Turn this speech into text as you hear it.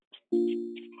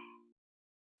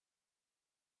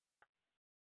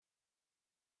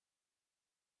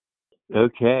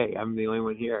Okay, I'm the only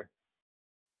one here.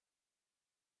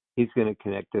 He's going to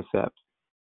connect us up.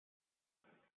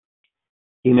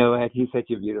 You know what? He's such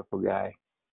a beautiful guy.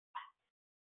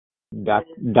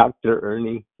 Dr.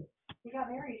 Ernie. He got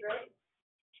married, right?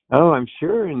 Oh, I'm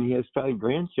sure, and he has probably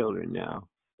grandchildren now.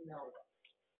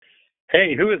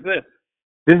 Hey, who is this?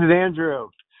 This is Andrew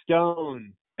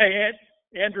Stone. Hey,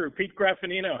 Andrew, Pete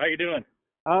Graffinino. How you doing?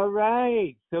 All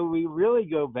right. So we really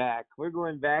go back. We're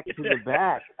going back to the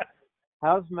back.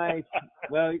 How's my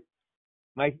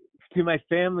to my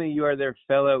family, you are their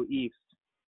fellow East.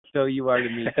 So you are to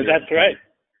me too. That's right.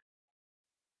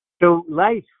 So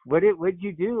life, what did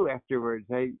you do afterwards?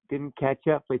 I didn't catch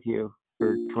up with you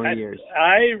for 20 years.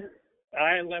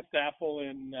 I left Apple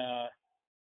in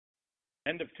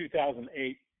end of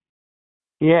 2008.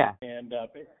 Yeah. And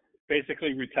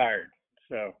basically retired.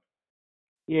 So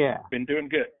yeah, been doing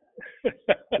good.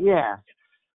 Yeah.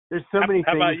 There's so many things.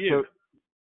 How about you? So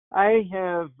I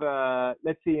have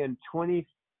let's see,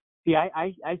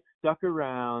 I stuck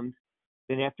around.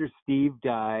 Then after Steve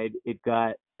died, it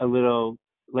got a little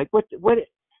like what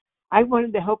I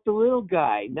wanted to help the little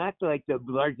guy, not like the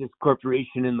largest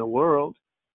corporation in the world.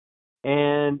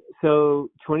 And so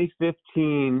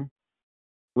 2015,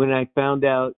 when I found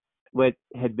out what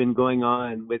had been going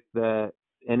on with the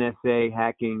NSA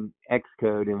hacking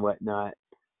Xcode and whatnot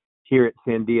here at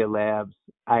Sandia Labs,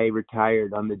 I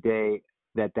retired on the day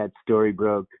that story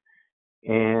broke.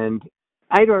 And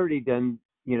I'd already done,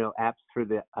 apps for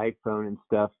the iPhone and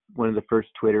stuff, one of the first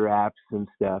Twitter apps and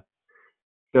stuff.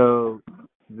 So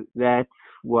that's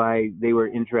why they were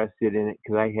interested in it,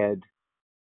 because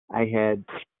I had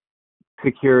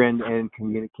secure end-to-end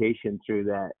communication through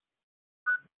that.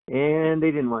 And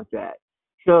they didn't want that.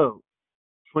 So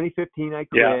 2015, I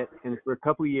quit, and for a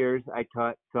couple of years, I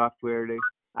taught software to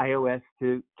iOS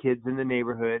to kids in the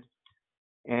neighborhood.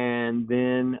 And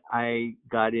then I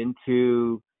got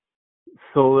into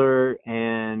solar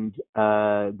and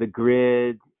the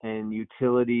grid and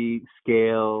utility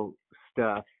scale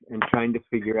stuff and trying to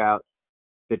figure out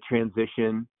the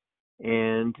transition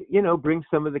and, bring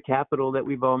some of the capital that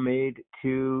we've all made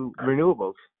to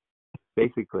renewables,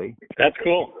 basically. That's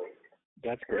cool.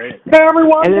 That's great. Hey,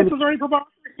 everyone. This is Ernie Provoster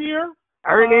here.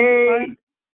 Ernie!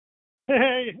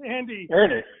 Hey, Andy.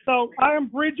 Ernie. So I am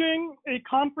bridging a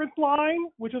conference line,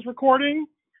 which is recording,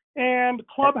 and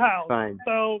Clubhouse. Fine.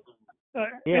 So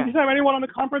anytime anyone on the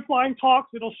conference line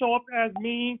talks, it'll show up as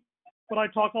me, but I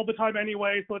talk all the time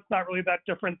anyway, so it's not really that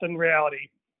different than reality.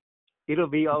 It'll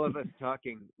be all of us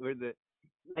talking. We're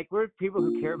people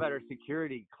who care about our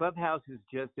security. Clubhouse is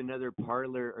just another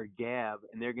Parler or Gab,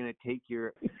 and they're going to take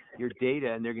your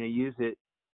data and they're going to use it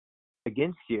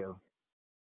against you.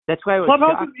 That's why I was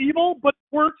Clubhouse shocked. is evil, but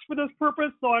works for this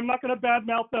purpose, so I'm not going to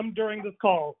badmouth them during this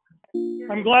call.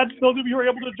 I'm glad those of you who are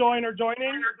able to join are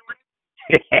joining.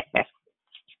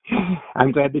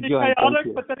 I'm glad to join.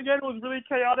 Chaotic, but then again, it was really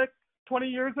chaotic 20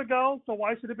 years ago, so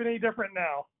why should it be any different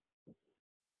now?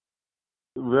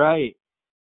 Right.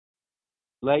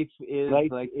 Life is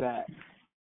like that.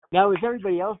 Now, is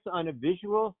everybody else on a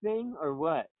visual thing or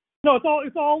what? No,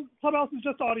 it's all Clubhouse is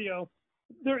just audio.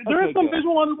 There is some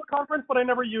visual on the conference, but I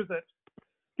never use it.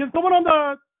 Can someone on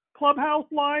the Clubhouse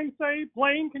line say,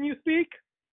 Blaine, can you speak?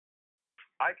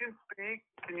 I can speak.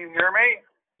 Can you hear me?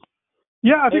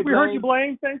 Yeah, I think we heard you,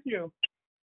 Blaine. Thank you.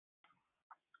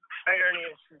 Hi, Ernie.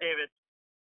 It's David.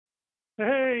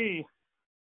 Hey.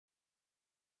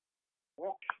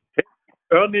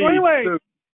 Ernie, so anyway,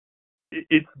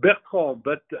 it's Bertrand,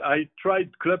 but I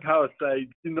tried Clubhouse. I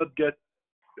did not get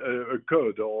a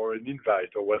code or an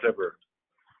invite or whatever.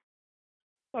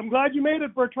 I'm glad you made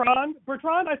it, Bertrand.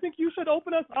 Bertrand, I think you should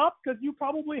open us up because you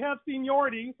probably have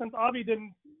seniority since Avi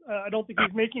didn't. I don't think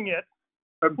he's making it.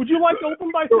 Would you like to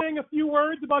open by saying a few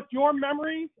words about your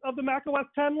memories of the macOS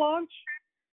 10 launch?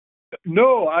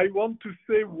 No, I want to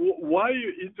say why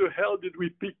in the hell did we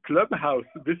pick Clubhouse?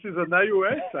 This is an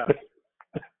iOS app.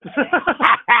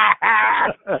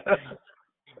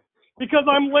 Because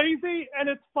I'm lazy and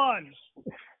it's fun.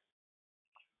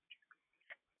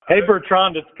 Hey,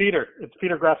 Bertrand, it's Peter. It's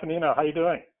Peter Graffinino. How you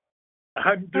doing?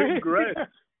 I'm doing great.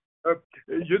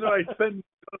 I spend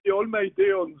all my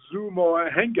day on Zoom or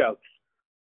Hangouts.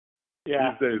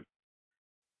 Yeah. These days.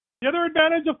 The other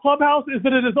advantage of Clubhouse is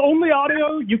that it is only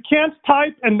audio. You can't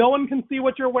type, and no one can see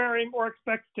what you're wearing or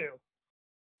expects to.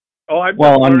 Oh,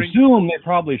 on Zoom, they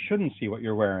probably shouldn't see what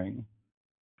you're wearing.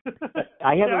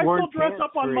 I haven't worn still dress pants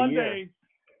up on for Monday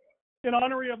in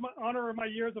honor of my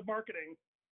years of marketing.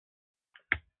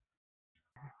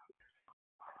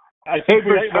 I think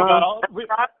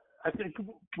I think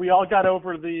we all got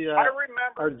over the I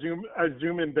remember. our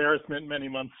Zoom embarrassment many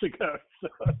months ago. So.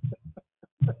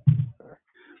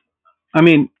 I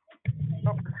mean,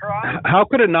 So Bertrand, how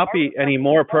could it not be any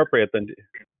more appropriate than?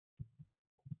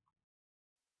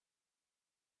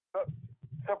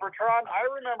 so Bertrand, I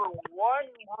remember one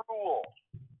rule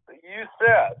that you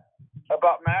said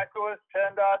about macOS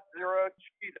 10.0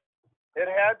 cheetah. It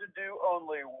had to do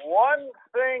only one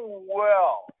thing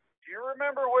well. Do you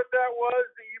remember what that was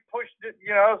that you pushed it?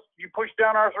 You pushed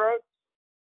down our throats.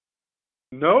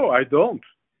 No, I don't.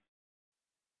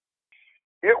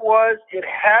 It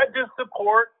had to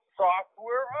support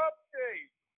software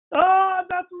updates. Oh,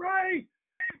 that's right.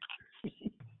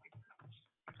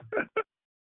 The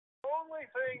only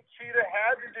thing Cheetah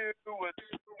had to do was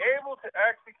able to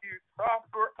execute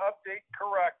software update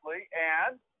correctly,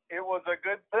 and it was a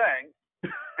good thing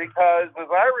because, as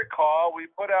I recall, we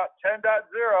put out 10.0,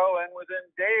 and within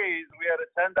days we had a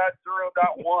 10.0.1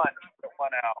 that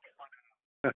went out.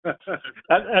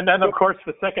 And then, of course,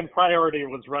 the second priority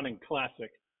was running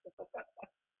Classic.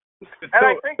 And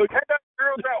I think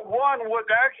 10.0.1 was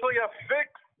actually a fix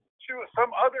to some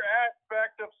other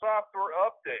aspect of software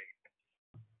update.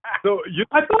 So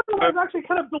I thought it was actually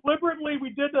kind of deliberately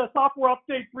we did a software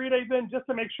update 3 days in just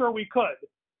to make sure we could.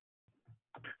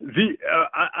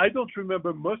 I don't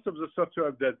remember most of the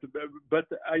software updates, but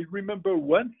I remember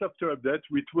one software update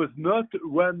which was not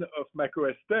one of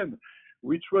macOS 10,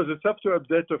 which was a software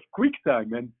update of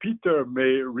QuickTime, and Peter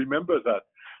may remember that.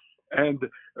 And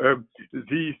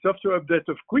the software update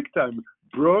of QuickTime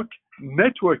broke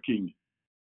networking.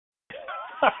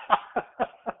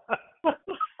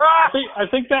 I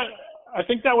think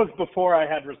that was before I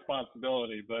had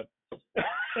responsibility, but.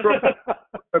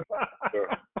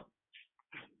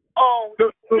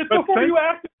 It's before you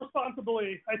acted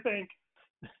responsibly, I think.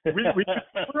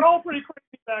 We're all pretty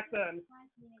crazy back then.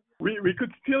 We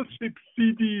could still ship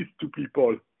CDs to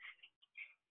people.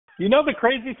 You know, the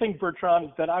crazy thing,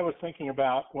 Bertrand, that I was thinking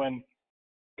about when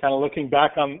kind of looking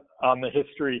back on the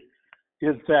history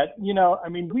is that,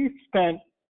 we spent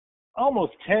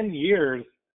almost 10 years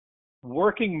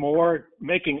working more,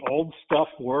 making old stuff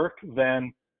work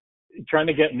than trying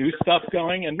to get new stuff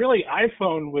going. And really,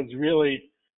 iPhone was really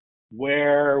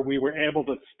where we were able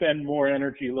to spend more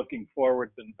energy looking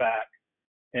forward than back.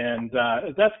 And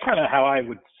that's kind of how I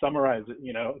would summarize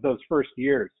it, those first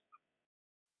years.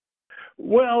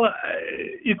 Well,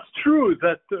 it's true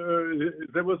that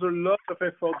there was a lot of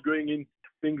effort going into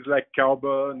things like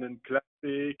Carbon and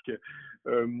Classic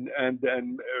and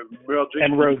merging.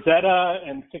 And Rosetta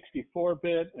and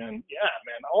 64-bit and,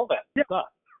 all that stuff.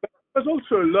 There's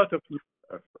also a lot of new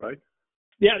stuff, right?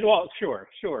 Yeah, well, sure.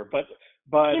 But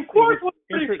Core was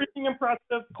pretty freaking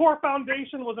impressive. Core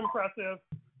Foundation was impressive.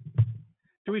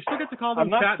 Do we still get to call them I'm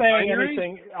not chat saying binaries?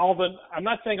 anything. I'm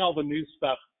not saying all the new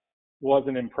stuff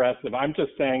wasn't impressive. I'm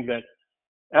just saying that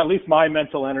at least my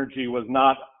mental energy was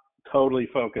not totally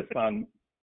focused on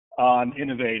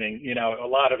innovating. A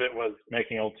lot of it was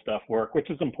making old stuff work, which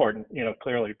is important,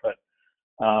 clearly. But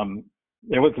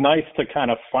it was nice to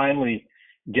kind of finally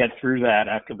get through that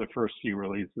after the first few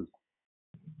releases.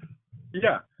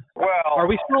 Yeah. Well, are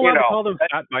we still allowed to call them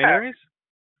chat binaries?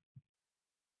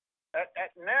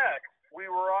 At Next, we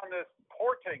were on this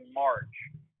porting march.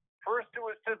 First it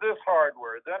was to this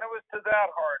hardware, then it was to that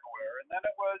hardware, and then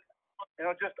it was,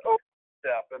 just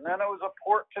OpenStep, and then it was a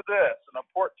port to this and a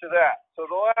port to that. So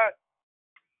the last,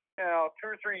 2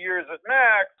 or 3 years at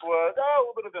Next was a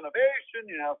little bit of innovation,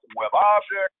 some web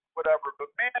objects, whatever.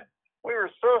 But man, we were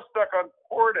so stuck on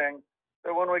porting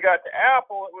that when we got to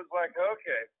Apple, it was like,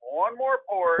 okay, one more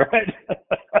port. Right.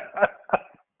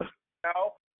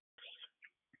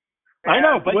 I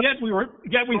know, but yet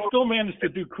we still managed to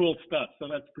do cool stuff, so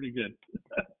that's pretty good.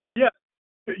 Yeah,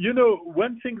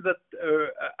 one thing that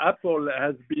Apple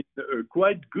has been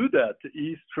quite good at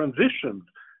is transitions,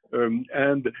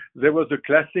 and there was a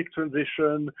Classic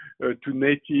transition to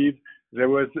native. There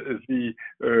was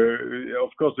of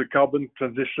course, the Carbon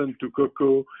transition to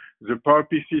Cocoa, the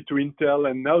PowerPC to Intel,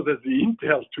 and now there's the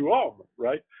Intel to ARM,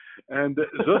 right? And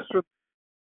those have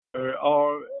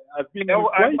been. I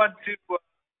want to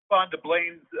respond to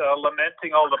Blaine's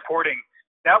lamenting all the porting.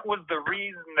 That was the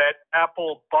reason that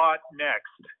Apple bought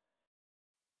Next.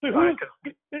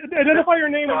 Identify your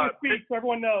name when you speak so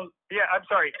everyone knows. Yeah, I'm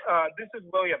sorry. This is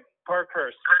William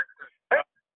Parkhurst.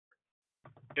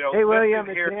 Hey, William,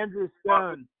 it's Andrew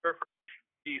Stone.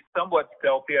 He's somewhat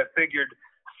stealthy. I figured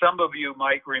some of you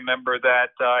might remember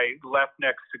that I left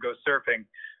Next to go surfing.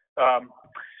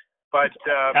 But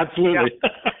absolutely.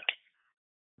 Yeah,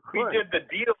 we did the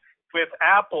deal with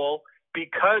Apple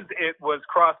because it was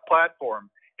cross-platform.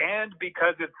 and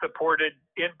because it supported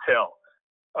Intel.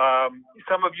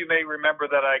 Some of you may remember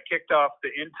that I kicked off the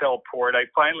Intel port. I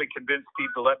finally convinced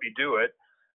Steve to let me do it.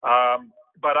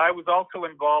 But I was also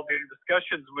involved in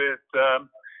discussions with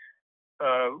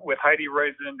Heidi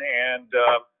Rosen and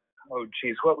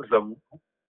what was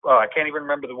I can't even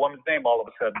remember the woman's name all of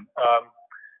a sudden. I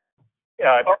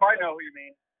know who you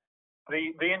mean.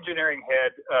 The engineering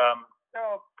head.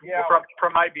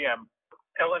 From IBM.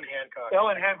 Ellen Hancock.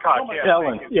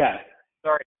 Yeah.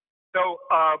 Sorry. So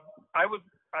I was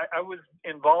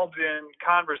involved in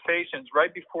conversations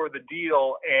right before the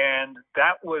deal, and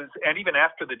even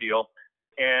after the deal,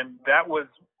 and that was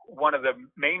one of the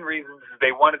main reasons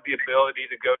they wanted the ability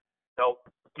to go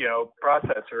to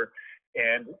processor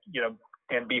and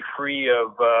be free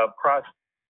of process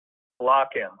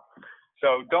lock-in.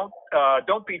 So don't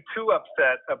be too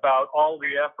upset about all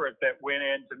the effort that went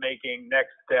into making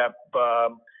NextStep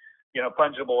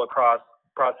fungible across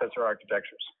processor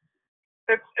architectures.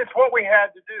 It's what we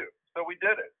had to do, so we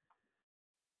did it.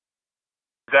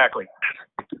 Exactly.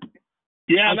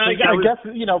 Yeah, and I guess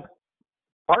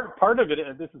part of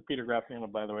it. This is Peter Graffiano,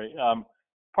 by the way.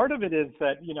 Part of it is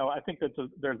that I think that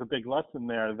there's a big lesson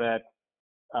there that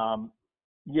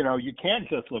you can't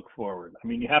just look forward. I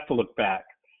mean, you have to look back.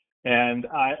 And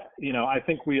I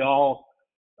think we all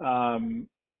really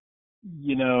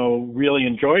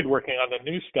enjoyed working on the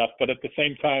new stuff, but at the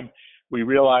same time we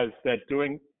realized that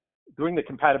doing the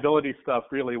compatibility stuff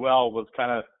really well was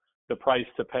kind of the price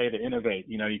to pay to innovate.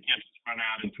 You can't just run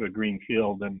out into a green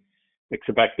field and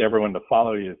expect everyone to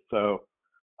follow you. So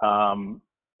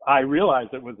I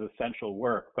realized it was essential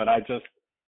work, but I just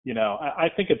I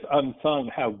think it's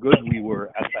unsung how good we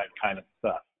were at that kind of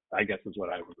stuff, I guess is what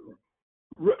I would say.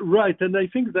 Right, and I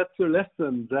think that's a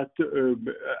lesson that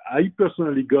I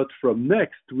personally got from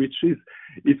Next, which is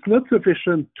it's not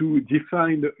sufficient to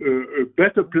define a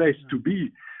better place to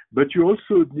be, but you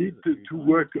also need to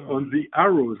work on the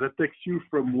arrow that takes you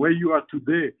from where you are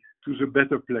today to the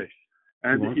better place.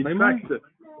 And in fact, you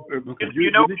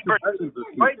need to balance the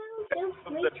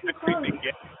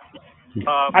two.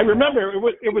 I remember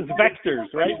it was vectors,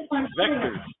 right?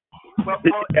 Vectors. Well,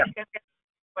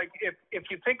 like if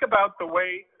you think about the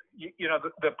way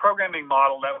the programming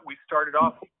model that we started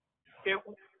off,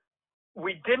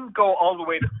 we didn't go all the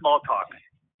way to Smalltalk,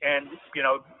 and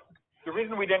the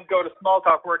reason we didn't go to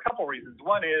Smalltalk were a couple reasons.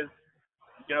 One is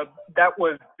that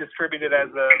was distributed as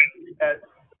a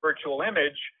virtual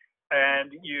image,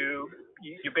 and you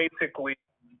basically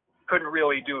couldn't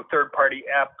really do a third-party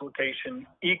application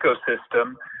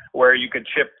ecosystem where you could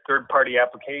ship third-party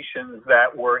applications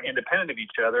that were independent of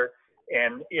each other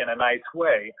and in a nice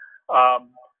way.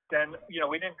 Then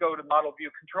we didn't go to model view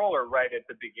controller right at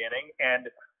the beginning, and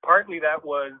partly that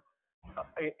was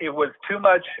it was too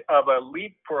much of a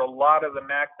leap for a lot of the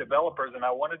Mac developers, and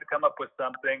I wanted to come up with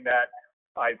something that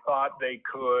I thought they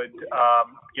could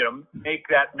make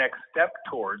that next step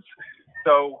towards.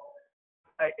 So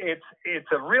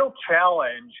it's a real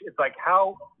challenge. It's like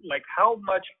how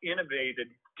much innovative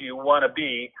do you want to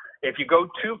be? If you go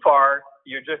too far,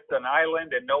 you're just an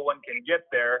island and no one can get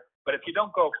there. But if you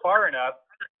don't go far enough,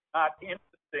 not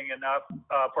interesting enough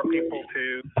for people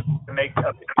to make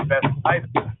a best life.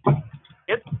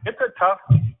 It's a tough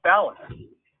balance.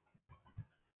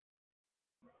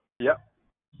 Yeah.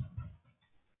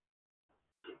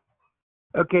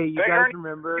 Okay, you guys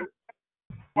remember?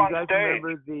 You guys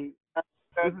remember the?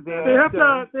 They have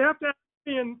to ask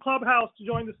me in Clubhouse to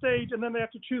join the stage, and then they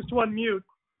have to choose to unmute.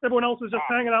 Everyone else is just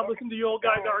hanging out, listening to you old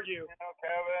guys argue.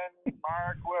 Kevin,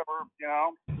 Mark, whoever,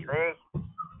 Chris,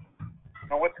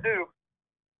 know what to do.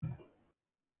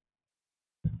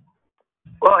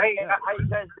 Well, hey, how you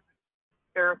guys?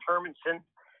 Eric Hermanson.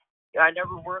 I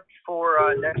never worked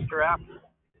for Next or Apple,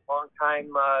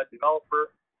 long-time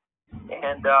developer,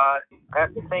 and I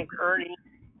have to thank Ernie.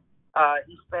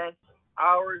 He spent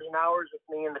hours and hours with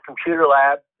me in the computer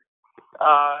lab.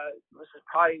 This is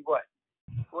probably what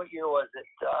year was it?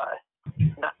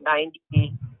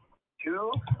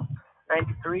 92,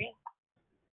 93.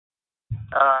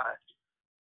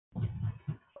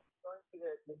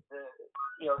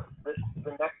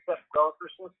 The next step developer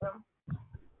system.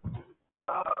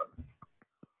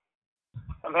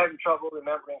 I'm having trouble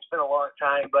remembering. It's been a long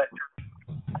time, but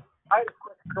I have a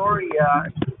quick story. I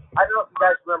don't know if you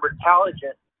guys remember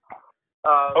Taligent.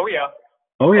 Oh yeah.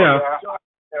 Oh,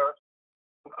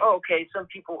 okay. Some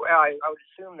people, I would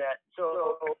assume that.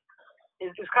 So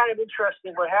it's kind of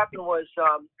interesting. What happened was,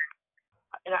 and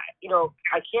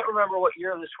I can't remember what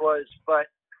year this was, but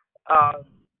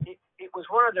it was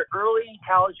one of the early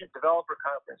Taligent developer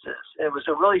conferences. It was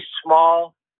a really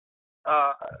small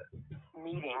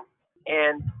meeting,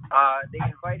 and they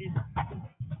invited.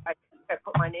 I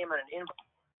put my name on an invite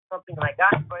or something, and I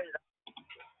got invited.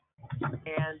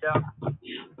 And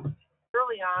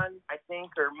early on, I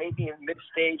think, or maybe in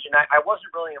mid-stage, and I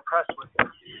wasn't really impressed with it.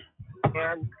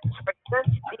 And so I sent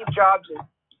Steve Jobs, and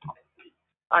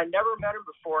I never met him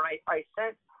before. And I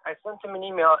sent him an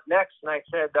email at Next, and I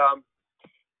said,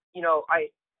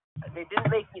 they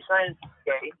didn't make me sign it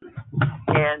today,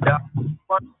 and if you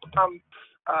want to come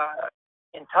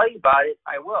and tell you about it,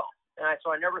 I will. And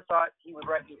so I never thought he would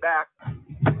write me back.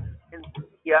 And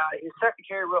yeah, his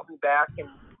secretary wrote me back and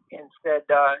said,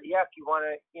 if you want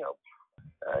to,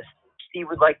 Steve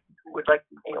would like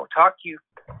talk to you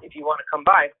if you want to come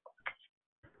by.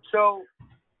 So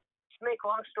to make a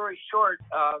long story short,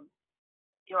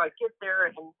 I get there,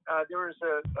 and there was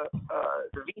the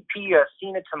VP,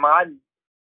 Sina Tamad.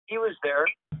 He was there,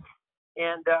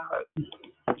 and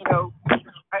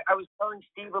I was telling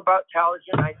Steve about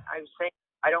Taligent. I was saying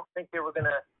I don't think they were going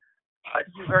to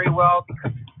do very well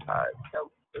because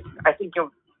I think I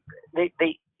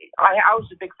was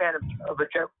a big fan of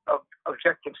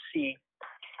Objective-C,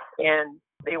 and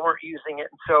they weren't using it.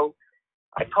 And so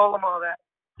I told them all that.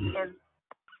 And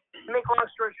to make a long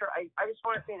story short, I just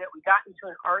want to say that we got into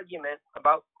an argument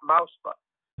about mouse buttons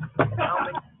and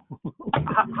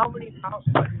how many mouse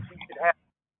buttons we should have.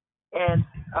 And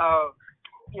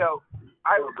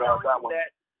I was telling him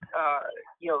that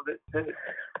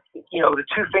the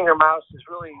two-finger mouse is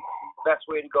really the best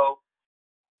way to go.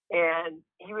 And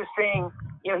he was saying,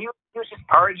 he was just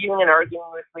arguing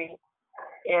with me.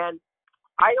 And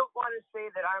I don't want to say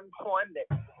that I'm the one that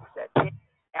came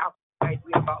out with the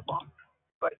idea about mouse,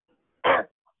 but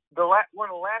one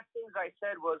of the last things I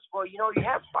said was, well, you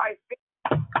have 5 fingers.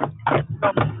 So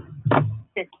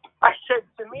I said,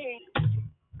 to me,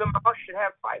 the mouse should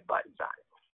have 5 buttons on it.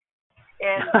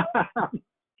 And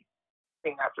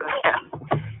after that,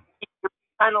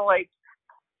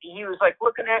 he was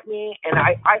looking at me, and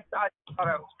I thought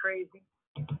I was crazy.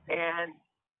 And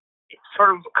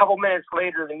sort of a couple minutes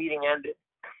later, the meeting ended.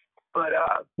 But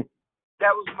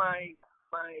that was my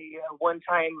one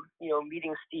time,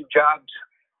 meeting Steve Jobs,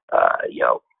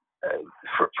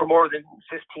 for more than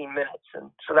 15 minutes,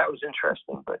 and so that was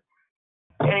interesting. But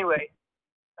anyway,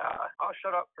 I'll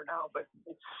shut up for now. But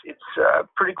it's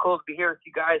pretty cool to be here with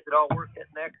you guys that all work at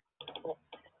Next.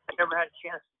 I never had a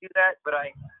chance to do that, but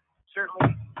I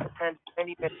certainly attend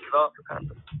many developer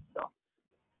conferences. So.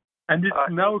 And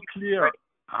it's now clear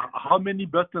how many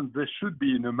buttons there should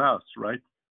be in a mouse, right?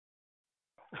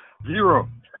 0.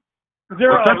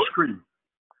 Touch screen.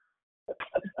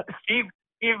 Steve,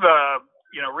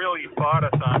 really fought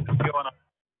us on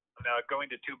going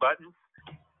to 2 buttons,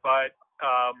 but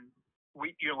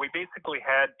we basically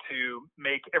had to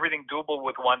make everything doable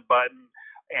with 1 button,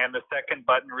 and the second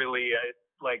button really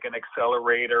like an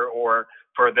accelerator or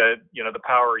for the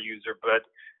power user. But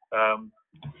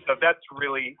so that's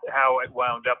really how it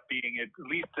wound up being, at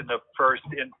least in the first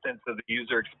instance of the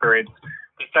user experience.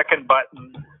 The second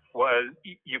button was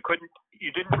you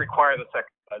didn't require the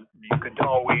second button. You could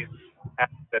always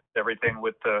access everything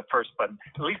with the first button.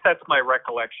 At least that's my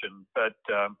recollection. But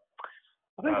I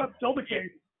think that's still the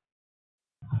case.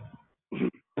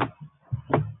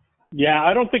 Yeah,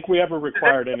 I don't think we ever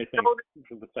required anything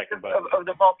for the second button. Of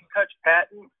the multi-touch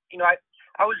patent,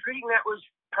 I was reading that was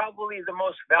probably the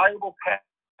most valuable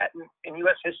patent in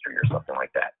U.S. history or something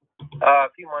like that a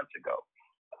few months ago.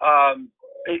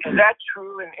 Is that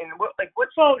true? And what's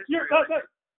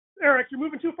Eric, you're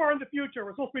moving too far in the future.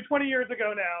 We're supposed to be 20 years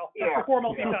ago now. That's before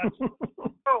multi-touch.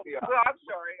 Oh, yeah. Well, I'm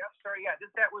sorry. Yeah,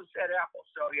 that was at Apple.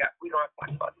 So, yeah, we don't have to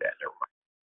talk about that. Never mind.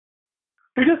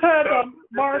 We just had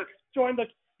Mark join the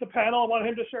panel. I want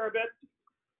him to share a bit.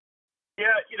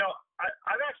 Yeah,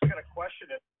 I've actually got a question.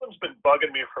 This one's been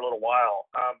bugging me for a little while.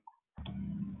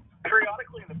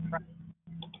 Periodically in the press,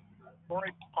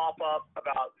 stories pop up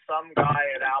about some guy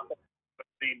at Apple,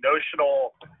 the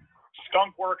notional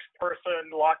skunkworks person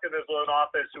locked in his own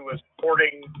office who was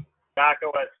porting Mac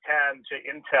OS X to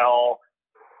Intel,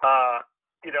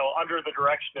 under the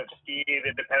direction of Steve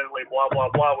independently, blah, blah,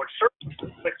 blah, which certainly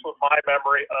sticks with my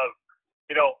memory of,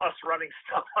 us running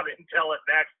stuff on Intel at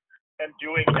Next and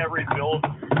doing every build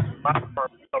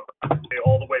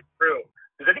all the way through.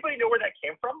 Does anybody know where that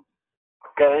came from?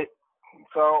 Okay,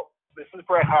 so this is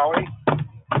Brett Howey.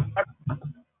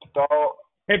 So,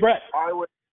 hey, Brett. I was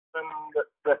given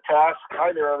the task.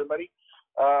 Hi there, everybody.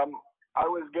 I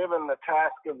was given the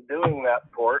task of doing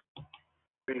that port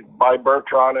by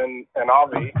Bertrand and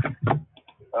Avi,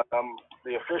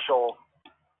 the official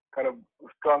kind of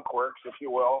skunkworks, if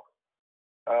you will,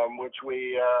 which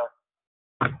we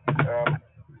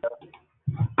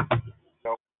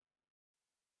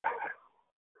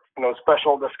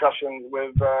special discussions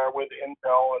with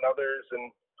Intel and others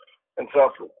and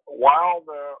stuff. While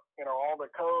all the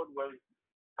code was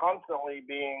constantly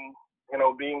being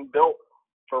built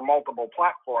for multiple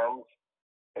platforms,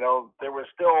 there was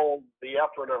still the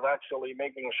effort of actually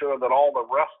making sure that all the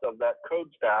rest of that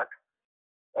code stack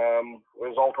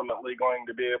was ultimately going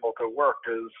to be able to work.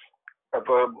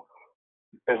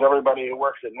 As everybody who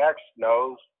works at Next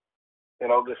knows,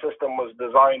 the system was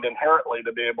designed inherently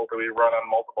to be able to be run on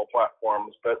multiple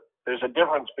platforms. But there's a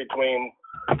difference between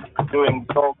doing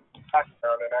build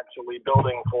and actually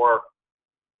building for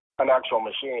an actual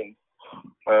machine.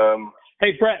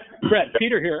 Hey, Brett,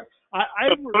 Peter here. I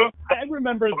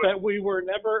remember that we were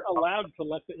never allowed to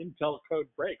let the Intel code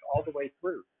break all the way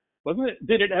through. Wasn't it?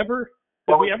 Did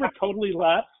we ever totally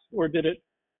lapse, or did it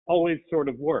always sort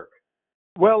of work?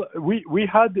 Well, we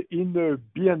had in the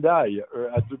B&I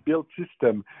at the build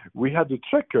system, we had a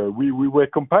checker. We were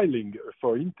compiling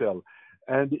for Intel,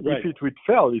 and right. If it would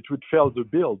fail the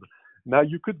build. Now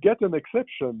you could get an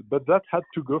exception, but that had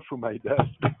to go through my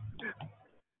desk.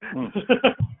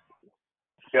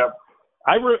 Yeah,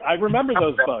 I remember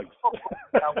those bugs. One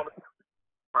of the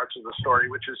parts of the story,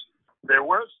 which is there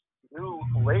was new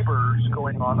labors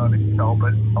going on Intel,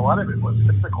 but a lot of it was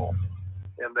physical,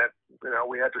 in that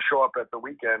we had to show up at the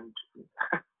weekend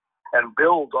and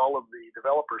build all of the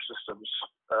developer systems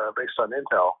based on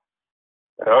Intel.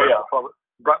 Oh yeah.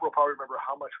 Brett will probably remember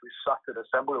how much we sucked at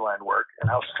assembly line work and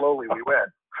how slowly we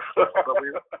went.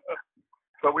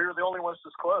 but we were the only ones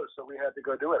disclosed, so we had to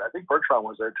go do it. I think Bertrand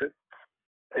was there too.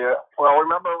 Yeah. Well,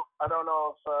 remember, I don't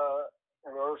know if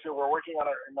those who were working on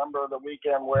it remember the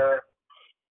weekend where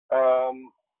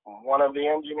one of the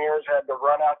engineers had to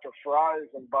run out to Fry's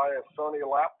and buy a Sony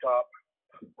laptop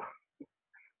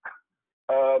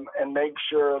and make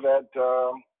sure that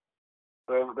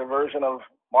the version of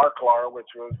Marklar, which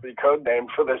was the code name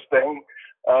for this thing,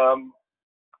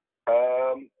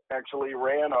 actually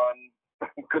ran on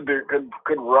could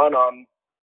run on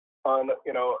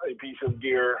a piece of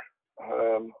gear.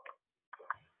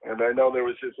 And I know it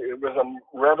was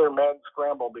a rather mad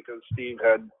scramble because Steve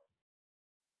had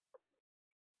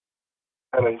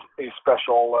a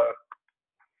special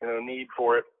need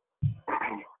for it.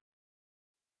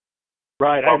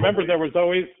 Right. I remember there was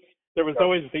always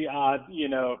the odd,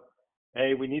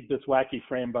 hey, we need this wacky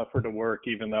frame buffer to work,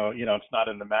 even though it's not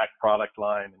in the Mac product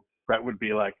line. And Brett would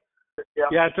be like,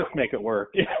 yeah, just make it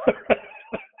work.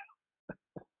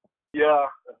 Yeah.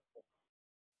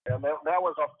 And that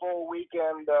was a full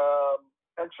weekend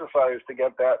exercise to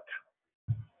get that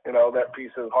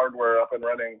piece of hardware up and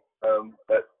running.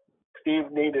 But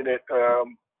Steve needed it,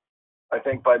 I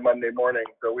think, by Monday morning.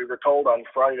 So we were told on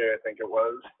Friday, I think it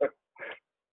was.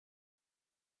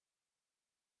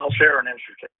 I'll share an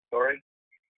interesting story.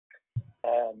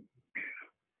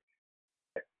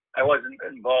 I wasn't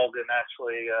involved in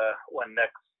actually when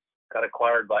Next got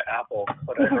acquired by Apple.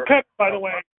 But this is Kevin, by the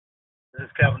way. This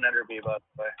is Kevin Enderby, by the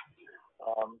way.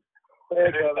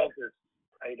 Hey, Kevin.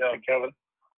 How you doing, Kevin?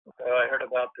 I heard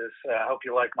about this. I hope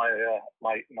you like my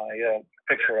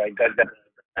picture. I dug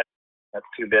that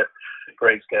 2-bit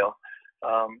grayscale.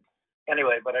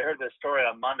 Anyway, but I heard this story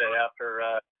on Monday after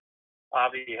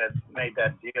Avi had made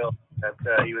that deal that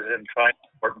he was in trying to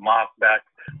port Mock back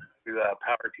to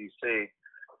PowerPC.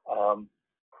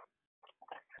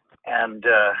 And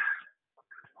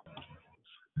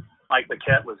Mike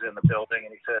Paquette was in the building,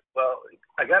 and he said, "Well,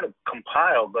 I got to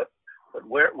compile, but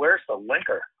where's the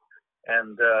linker?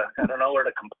 And I don't know where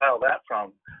to compile that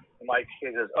from." And Mike, he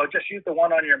says, "Oh, just use the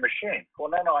one on your machine." "Well,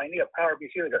 no, I need a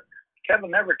PowerPC."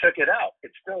 Kevin never took it out.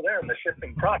 It's still there in the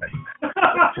shipping product.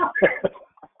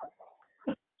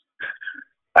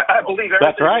 I believe everything.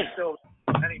 That's right. Is still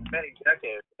many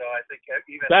decades. So I think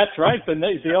even. That's right.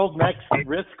 The old Next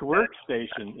RISC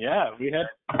workstation. Yeah, we had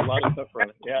a lot of stuff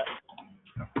running. Yeah.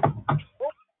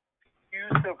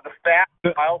 Use of the FAT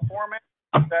file format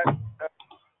that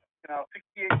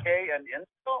 68K and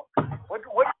Intel. What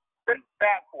is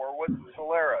FAT for? What's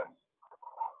Solaris?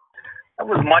 That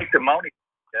was Mike Demoni,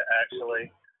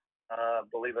 actually,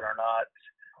 believe it or not.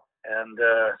 And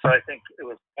so I think it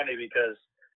was funny because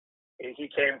he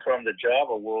came from the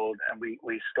Java world, and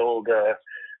we stole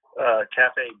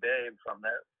Cafe Babe from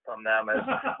them as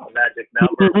a magic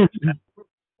number.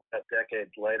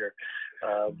 Decades later,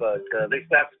 but at least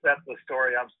that's the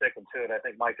story I'm sticking to, and I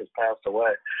think Mike has passed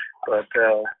away. But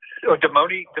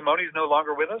Demoni's no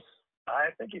longer with us?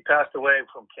 I think he passed away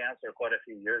from cancer quite a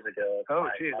few years ago. Oh,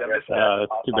 geez, I missed that.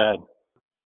 That's too bad.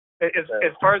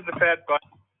 As far as the fat button,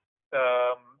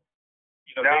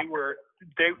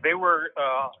 they were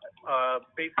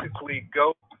basically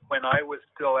Go when I was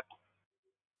still at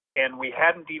and we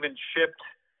hadn't even shipped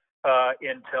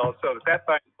Intel. So the fat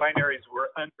binaries were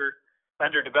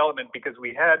under development because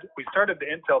we started the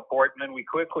Intel port, and then we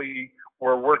quickly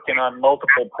were working on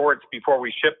multiple ports before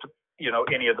we shipped,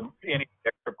 any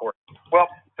extra ports. Well,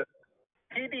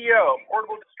 PDO,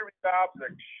 Portable Distributed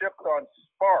Objects, shipped on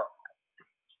Spark,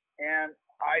 and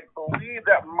I believe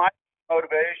that might be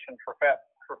motivation for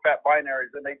fat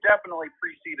binaries, and they definitely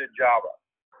preceded Java.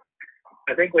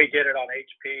 I think we did it on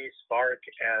HP, Spark,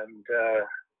 and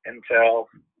Intel,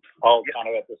 all kind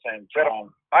of at the same time.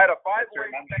 I had a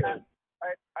five-way. I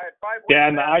had 5 ways. Yeah,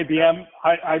 and the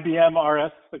IBM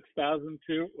RS 6000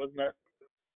 too, wasn't it?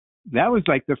 That was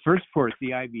like the first port.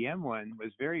 The IBM one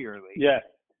was very early. Yeah.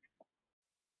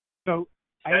 So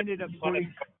I ended up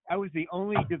I was the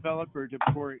only developer to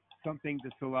port something to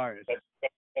Solaris.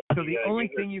 So the only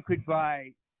thing you could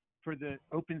buy for the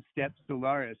OpenStep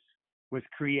Solaris was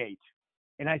Create.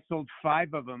 And I sold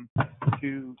 5 of them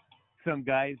to some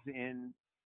guys in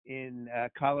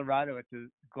Colorado at the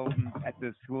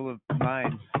School of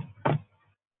Mines.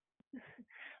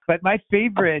 But my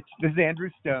favorite, this is Andrew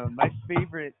Stone, my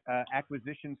favorite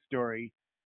acquisition story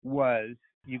was,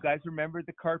 you guys remember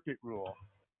the carpet rule?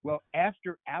 Well,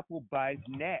 after Apple buys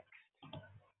Next,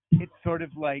 it's sort of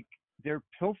like they're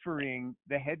pilfering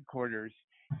the headquarters.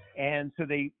 And so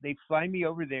they fly me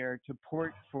over there to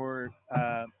port for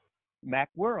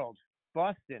Macworld,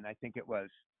 Boston, I think it was.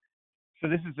 So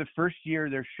this is the first year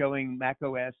they're showing Mac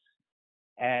OS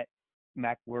at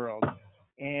Macworld.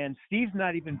 And Steve's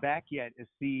not even back yet as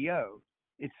CEO.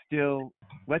 It's still,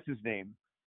 what's his name?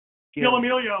 Gil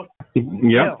Emilio.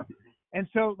 Yeah. And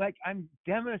so, like, I'm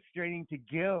demonstrating to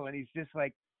Gil, and he's just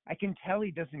like, I can tell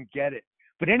he doesn't get it.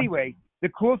 But anyway, the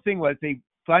cool thing was they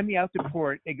fly me out to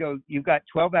port. They go, you've got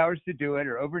 12 hours to do it,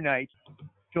 or overnight.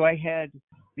 So I had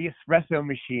the espresso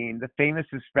machine, the famous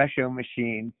espresso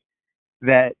machine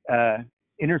that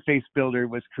Interface Builder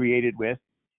was created with.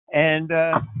 And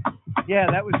yeah,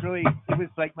 that was really, it was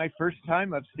like my first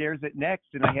time upstairs at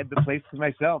Next, and I had the place to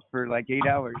myself for like 8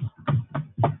 hours.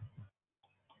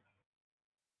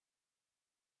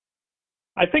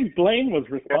 I think Blaine was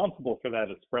responsible for that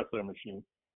espresso machine.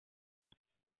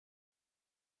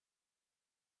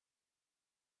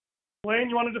 Blaine,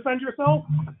 you want to defend yourself?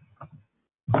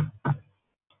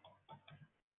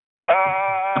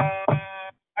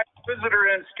 I visited her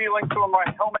in stealing some of my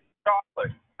homemade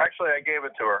chocolate. Actually, I gave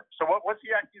it to her. So what's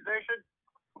the accusation?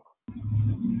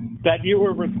 That you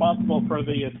were responsible for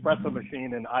the espresso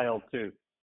machine in aisle 2.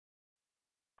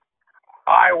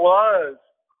 I was.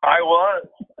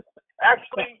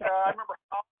 Actually, I remember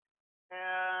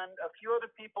and a few other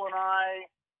people and I,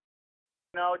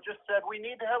 just said we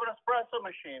need to have an espresso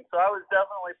machine. So I was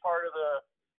definitely part of the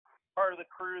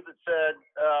crew that said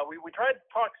we tried to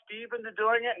talk Steve into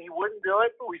doing it, and he wouldn't do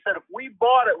it. But we said, if we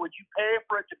bought it, would you pay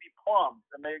for it to be plumbed?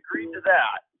 And they agreed to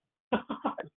that.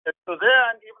 And so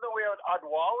then, even though we had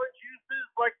Odwalla juices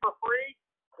like for free,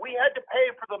 we had to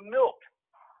pay for the milk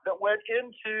that went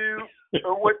into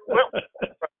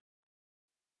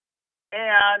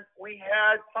and we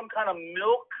had some kind of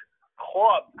milk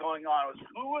club going on. It was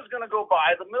who was going to go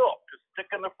buy the milk to stick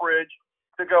in the fridge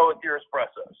to go with your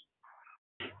espressos.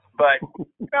 But,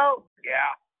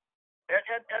 yeah.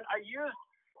 And I used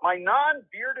my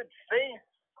non-bearded face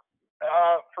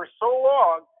for so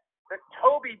long that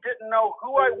Toby didn't know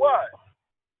who I was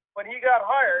when he got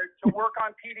hired to work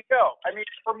on PDO. I mean,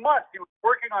 for months he was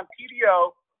working on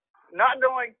PDO, not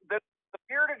knowing that the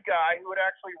bearded guy who had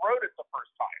actually wrote it the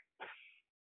first time.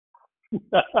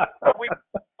 We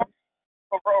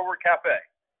over cafe.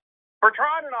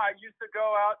 Bertrand and I used to go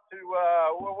out to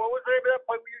what was the name of that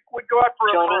place? We would go out for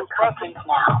espresso.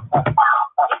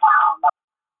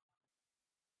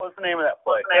 What's the name of that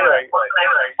place? Anyway.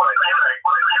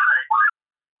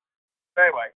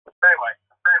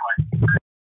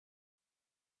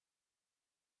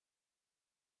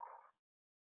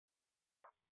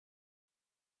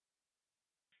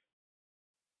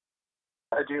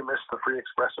 I do miss the free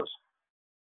espressos.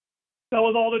 That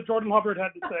was all that Jordan Hubbard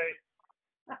had to say.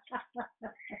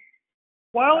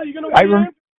 Well, are you going to weigh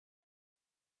in?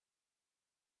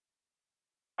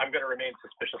 I'm going to remain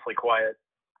suspiciously quiet.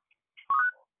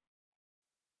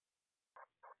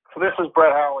 So this is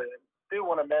Brett Howley. I do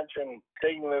want to mention,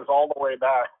 taking this all the way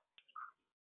back,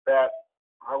 that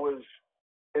I was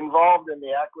involved in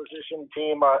the acquisition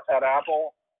team at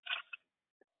Apple,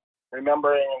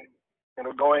 remembering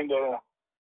going to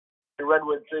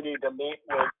Redwood City to meet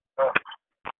with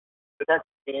the next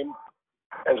team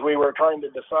as we were trying to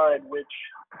decide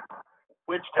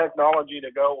which technology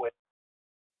to go with.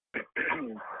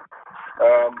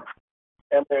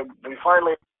 And we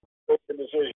finally made the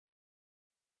decision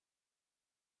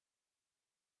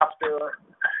after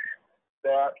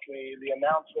that the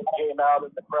announcement came out in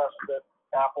the press that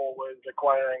Apple was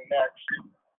acquiring Next,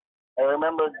 I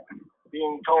remember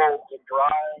being told to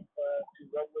drive to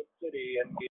Redwood City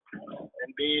and be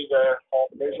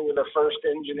basically the first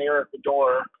engineer in the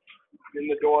door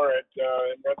at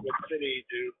in Redwood City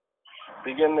to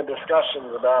begin the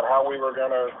discussions about how we were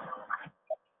gonna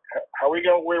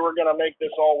make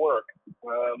this all work.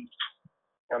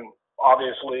 And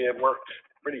obviously it worked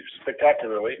pretty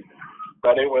spectacularly,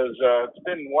 but it's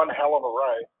been one hell of a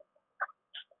ride.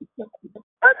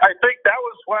 I think that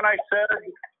was when I said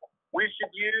we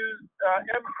should use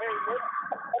MK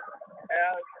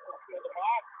as the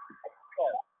box.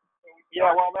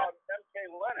 Yeah, well, that MK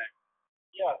Linux.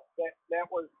 Yeah, that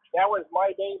was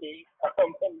my baby.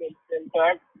 In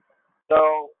fact,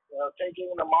 so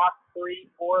taking the Mach 3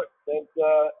 port that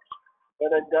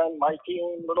had done my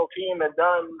little team had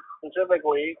done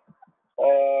specifically,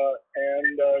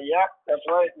 yeah, that's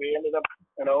right. We ended up,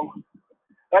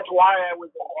 that's why I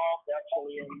was involved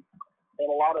actually in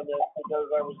a lot of this, because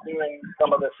I was doing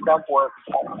some of the stuff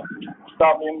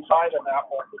inside of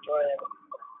Apple to try and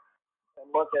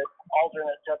look at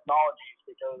alternate technologies,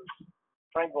 because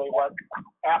frankly what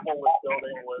Apple was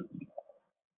building was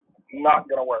not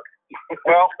going to work.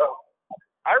 Well,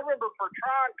 I remember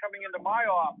Bertrand coming into my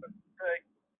office and saying,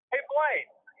 "Hey Blaine,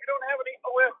 you don't have any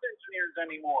OS engineers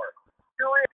anymore.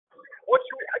 You're in.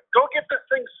 Go get this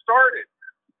thing started."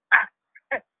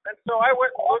 And so I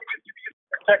went and looked at the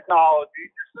technology,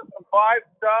 System 5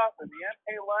 stuff, and the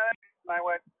MK Linux, and I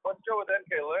went, "Let's go with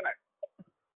MK Linux."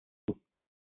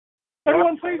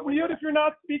 Everyone, please mute if you're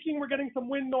not speaking. We're getting some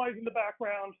wind noise in the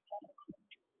background.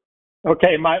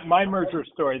 Okay, my merger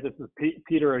story. This is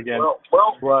Peter again.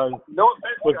 Well, was no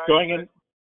offense, was guys, going in.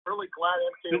 Really glad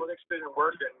MK Linux didn't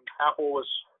work, and Apple was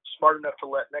smart enough to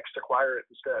let Next acquire it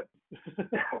instead.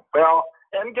 Well,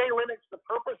 MK Linux. The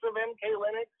purpose of MK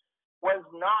Linux was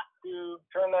not to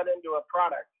turn that into a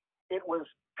product. It was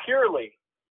purely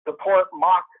to port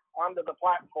Mach onto the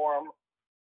platform,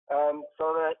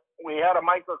 so that we had a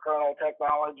microkernel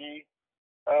technology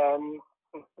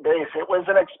base. It was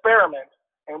an experiment.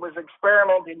 It was an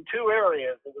experiment in two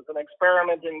areas. It was an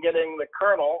experiment in getting the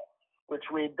kernel, which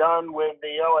we'd done with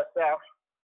the OSF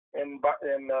in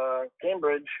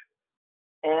Cambridge,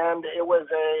 and it was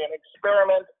an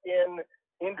experiment in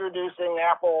introducing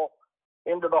Apple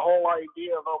into the whole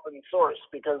idea of open source,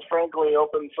 because frankly,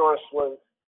 open source was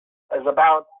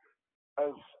about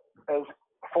as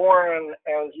foreign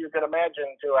as you could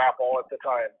imagine to Apple at the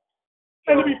time.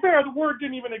 And to be fair, the word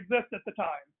didn't even exist at the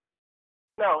time.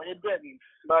 No, it didn't.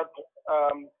 But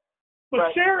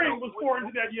sharing was foreign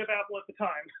to the idea of Apple at the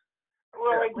time.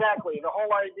 Well, exactly. The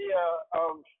whole idea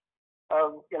of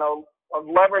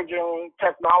leveraging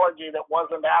technology that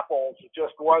wasn't Apple's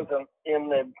just wasn't in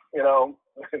the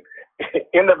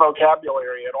in the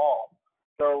vocabulary at all.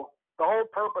 So the whole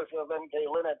purpose of MK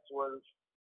Linux was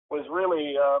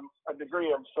really a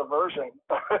degree of subversion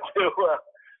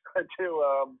to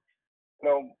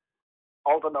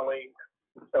ultimately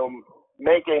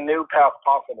make a new path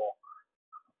possible.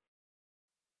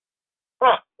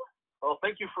 Huh. Well,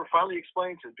 thank you for finally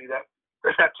explaining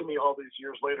that to me all these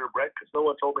years later, Brett, because no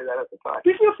one told me that at the time.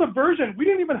 Speaking of subversion, we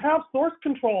didn't even have source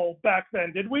control back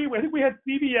then, did we? I think we had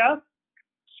CBS.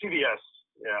 CBS,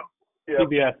 yeah.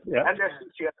 CBS, yeah. And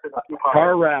SCCS and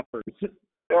Car wrappers.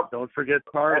 Yep. Don't forget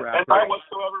car wrappers. And not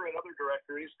whatsoever in other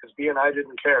directories, because B&I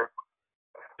didn't care.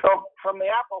 So from the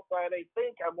Apple side, I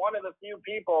think I'm one of the few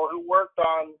people who worked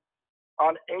on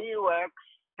AUX,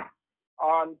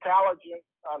 on Taligent,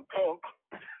 on Pink,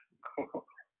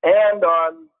 and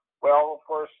on, well, of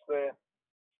course, the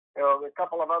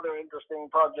couple of other interesting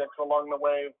projects along the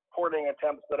way, porting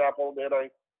attempts that Apple did. I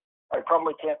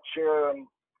probably can't share in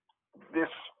this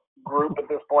group at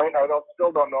this point. I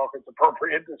still don't know if it's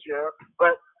appropriate to share,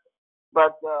 but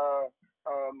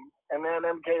and then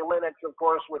MK Linux, of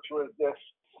course, which was this,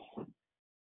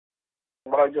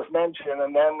 what I just mentioned,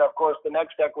 and then of course the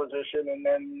next acquisition, and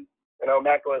then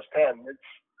Mac OS 10. It's,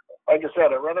 like I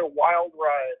said, a rather wild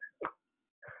ride.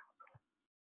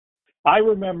 I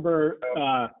remember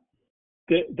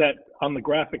that on the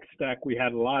graphics stack we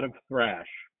had a lot of thrash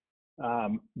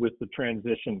with the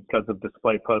transition because of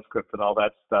display PostScript and all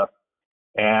that stuff,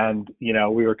 and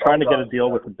we were trying to get a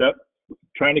deal with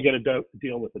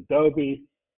deal with Adobe,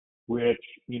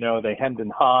 which they hemmed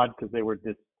and hawed because they were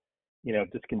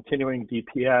discontinuing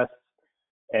DPS,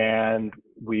 and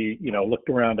we looked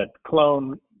around at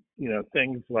clone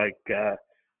things like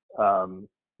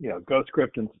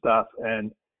GoScript and stuff,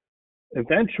 and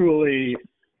eventually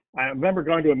I remember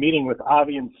going to a meeting with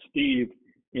Avi and Steve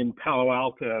in Palo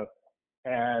Alto,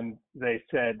 and they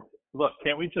said, look,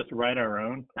 can't we just write our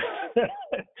own?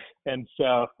 And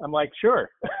so I'm like, sure.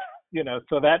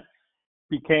 So that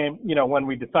became, when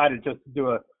we decided just to do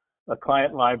a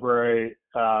client library,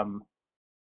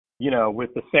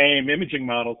 with the same imaging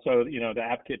model. So, the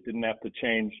app kit didn't have to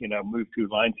change, move to,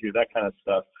 line to, that kind of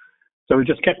stuff. So we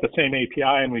just kept the same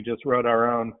API and we just wrote our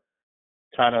own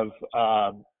kind of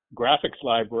graphics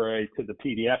library to the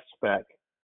PDF spec.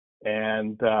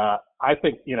 And I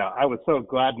think, I was so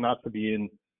glad not to be in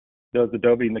those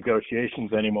Adobe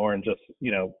negotiations anymore and just,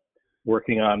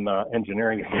 working on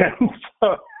engineering again.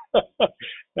 So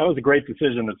that was a great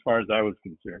decision as far as I was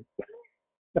concerned.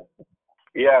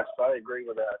 Yes, I agree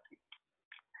with that.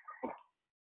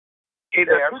 Hey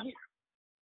there.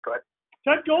 Go ahead.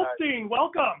 Ted Goldstein,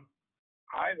 welcome.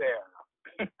 Hi there.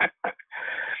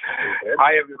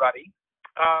 Hi, everybody.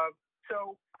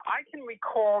 So I can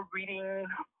recall reading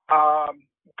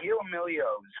Gil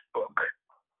Emilio's book,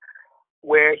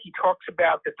 where he talks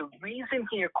about that the reason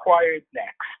he acquired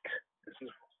Next, this is,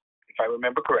 if I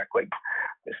remember correctly,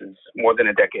 this is more than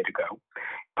a decade ago,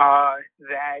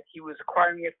 that he was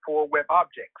acquiring it for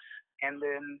WebObjects. And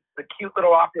then the cute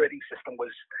little operating system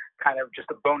was kind of just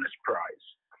a bonus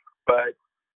prize. But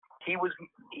he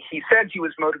said he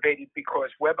was motivated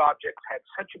because WebObjects had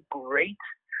such a great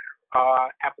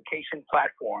application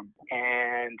platform,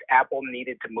 and Apple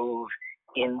needed to move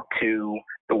into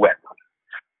the web.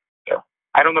 So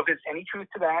I don't know if there's any truth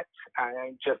to that.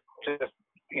 I just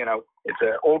it's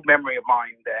an old memory of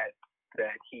mine that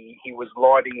he was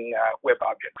lauding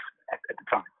WebObjects at the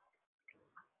time.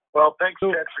 Well, thanks,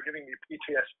 Ted, for giving me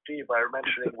PTSD by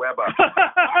mentioning WebObjects.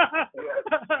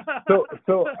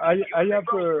 So I have.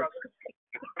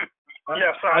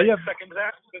 Yes, I second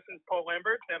that. This is Paul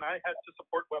Lambert, and I had to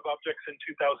support WebObjects in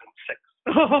 2006.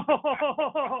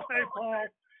 Hey, Paul.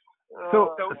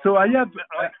 So I have.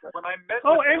 When I met.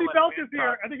 Andy Belk is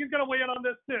here. I think he's going to weigh in on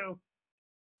this too.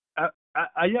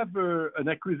 I have an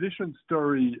acquisition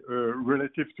story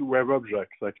relative to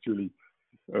WebObjects, actually.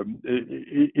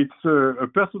 It's a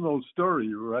personal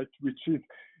story, right? Which is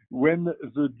when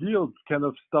the deals kind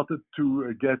of started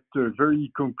to get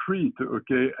very concrete,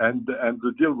 okay, and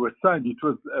the deal was signed. It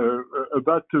was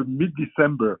about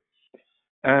mid-December,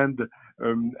 and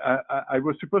I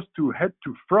was supposed to head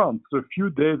to France a few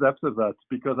days after that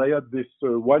because I had this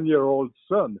 1-year-old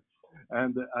son,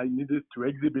 and I needed to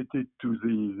exhibit it to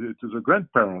the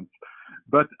grandparents.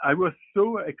 But I was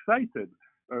so excited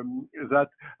that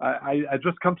I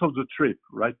just canceled the trip,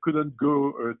 right? Couldn't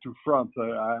go to France.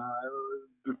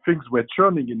 The things were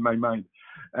churning in my mind.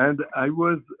 And I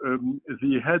was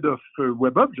the head of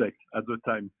WebObjects at the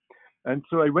time. And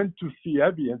so I went to see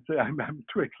Abby and said, I'm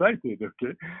too excited,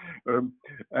 okay?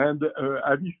 And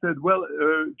Abby said, well,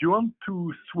 do you want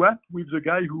to swap with the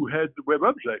guy who had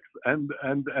WebObjects and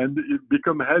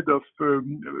become head of,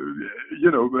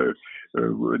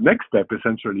 Next Step,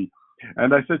 essentially?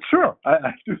 And I said, sure,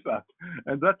 I do that.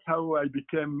 And that's how I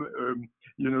became,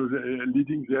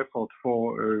 leading the effort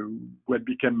for what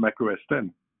became macOS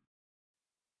 10.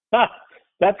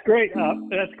 That's great.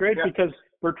 That's great because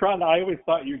Bertrand, I always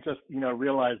thought you just,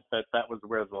 realized that was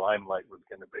where the limelight was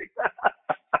going to be.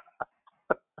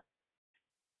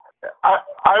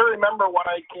 I remember when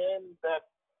I came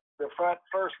the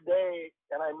first day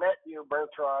and I met you,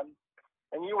 Bertrand,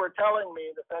 and you were telling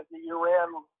me the fact that you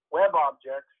ran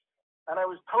WebObjects, and I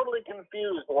was totally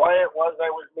confused why it was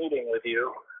I was meeting with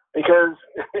you because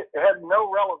it had no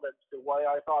relevance to why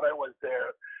I thought I was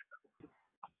there.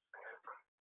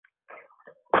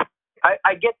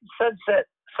 I get the sense that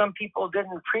some people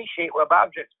didn't appreciate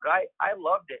WebObjects, but I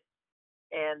loved it.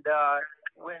 And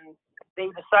when they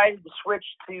decided to switch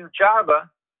to Java,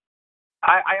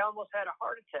 I almost had a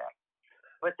heart attack.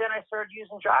 But then I started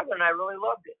using Java, and I really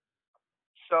loved it.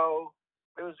 So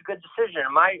it was a good decision in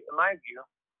my view.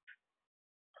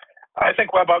 I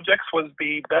think WebObjects was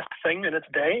the best thing in its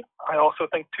day. I also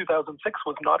think 2006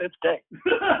 was not its day.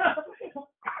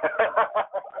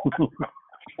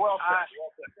 Well,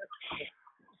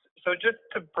 so just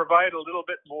to provide a little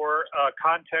bit more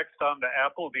context on the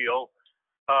Apple deal,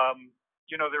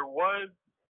 there were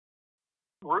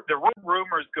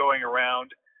rumors going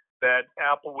around that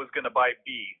Apple was going to buy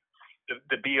the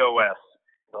BOS.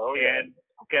 Oh, yeah.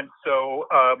 And so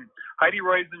Heidi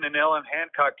Roizen and Ellen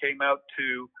Hancock came out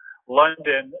to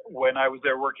London when I was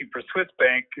there working for Swiss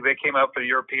Bank. They came out for the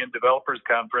European Developers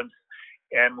Conference,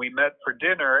 and we met for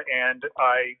dinner, and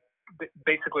I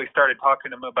basically started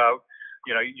talking to them about,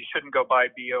 you shouldn't go buy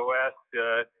BOS.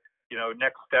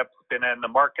 Next Step's been in the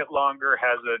market longer,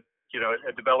 has a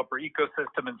developer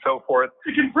ecosystem and so forth.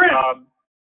 It can print. I'm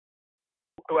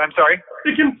sorry?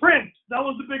 It can print. That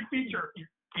was the big feature.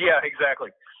 Yeah,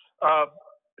 exactly.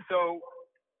 So,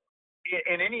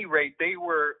 in any rate, they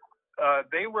were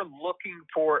looking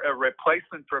for a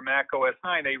replacement for Mac OS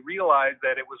 9. They realized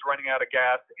that it was running out of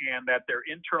gas and that their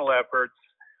internal efforts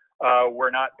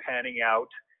were not panning out.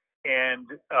 And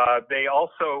they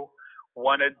also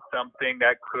wanted something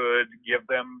that could give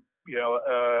them,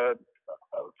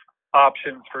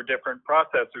 options for different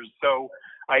processors. So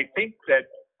I think that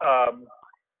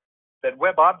that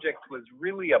WebObjects was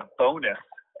really a bonus,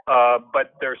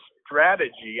 but their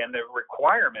strategy and the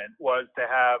requirement was to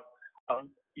have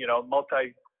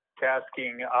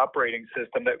multitasking operating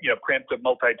system that preemptive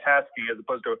multitasking as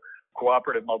opposed to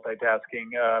cooperative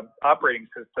multitasking operating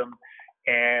system,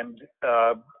 and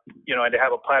and to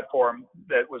have a platform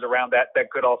that was around that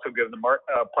could also give them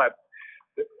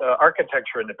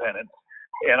architecture independence.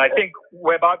 And I think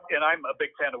and I'm a big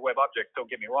fan of WebObjects, don't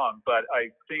get me wrong, but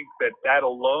I think that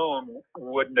alone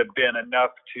wouldn't have been enough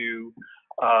to,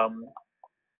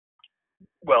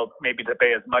 maybe to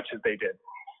pay as much as they did.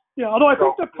 Yeah, although I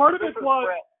think that part of it was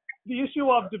the issue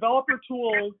of developer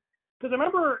tools, because I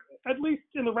remember, at least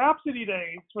in the Rhapsody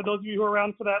days, for those of you who were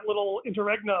around for that little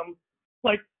interregnum,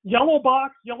 like Yellow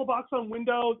Box on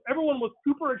Windows, everyone was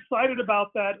super excited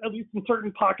about that, at least in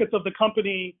certain pockets of the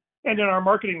company and in our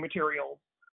marketing materials.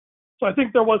 So I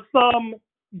think there was some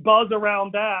buzz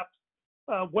around that.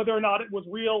 Whether or not it was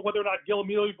real, whether or not Gil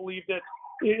Amelio believed it,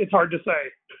 it's hard to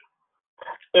say.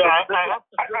 Yeah, hang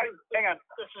on.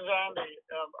 This is Andy.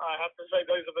 I have to say,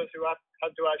 those of us who had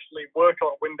to actually work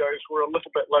on Windows were a little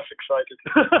bit less excited.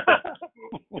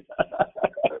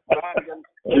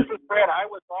 This is Brad. I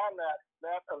was on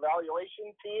that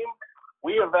evaluation team.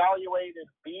 We evaluated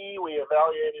B, we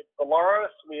evaluated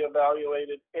Solaris, we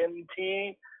evaluated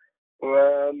NT.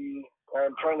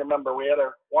 I'm trying to remember. We had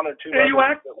one or two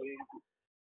AUX? that we.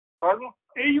 Pardon?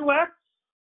 AUX?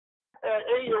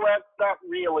 AUX, not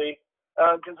really,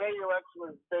 because AUX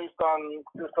was based on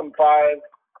System 5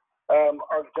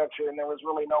 architecture, and there was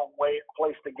really no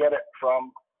place to get it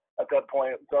from at that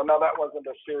point. So no, that wasn't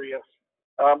as serious.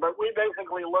 But we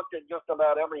basically looked at just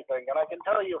about everything, and I can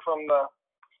tell you from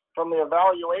the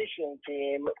evaluation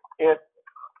team,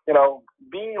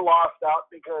 B lost out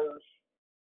because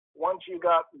once you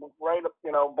got right up,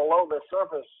 below the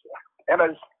surface, and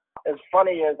as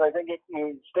funny as I think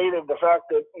you stated the fact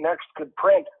that Next could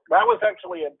print, that was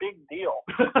actually a big deal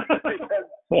because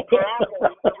for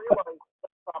Apple, we realized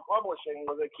publishing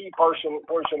was a key portion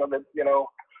of it,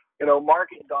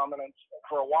 market dominance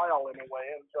for a while anyway,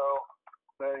 and so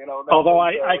although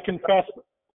I confess,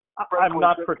 I'm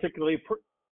not particularly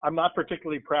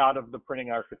proud of the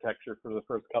printing architecture for the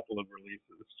first couple of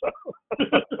releases. So.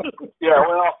 Yeah,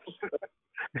 well,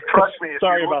 trust me.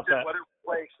 Sorry about that. What it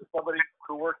replaced somebody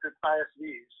who worked at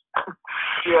ISVs.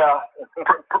 Yeah,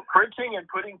 printing and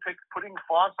putting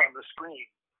fonts on the screen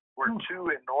were two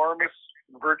enormous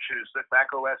virtues that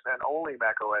macOS and only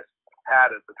macOS had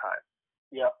at the time.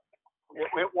 Yeah, it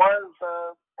was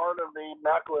part of the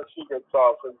macOS secret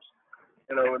sauce,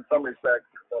 in some respects.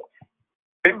 So.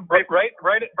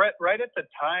 Right at the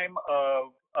time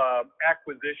of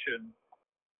acquisition,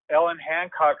 Ellen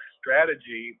Hancock's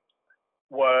strategy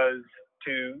was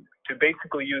to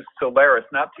basically use Solaris,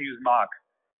 not to use Mach,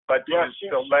 but to use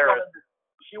Solaris.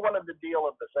 She wanted the deal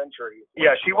of the century.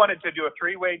 Yeah, she wanted to do a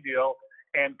three-way deal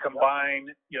and combine,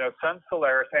 Sun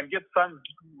Solaris and get Sun's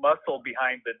muscle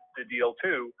behind the deal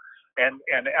too, and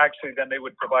actually then they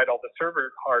would provide all the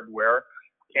server hardware,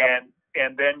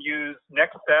 and then use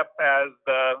NextStep as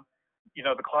the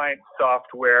client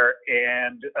software,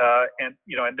 and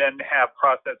then have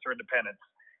processor independence.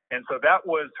 And so that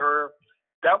was her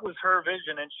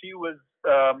vision, and she was,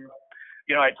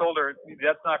 I told her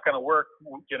that's not going to work.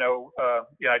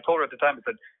 I told her at the time, I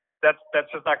said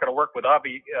that's just not going to work with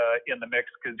Avi in the mix,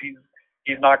 because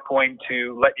he's not going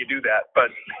to let you do that.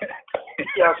 But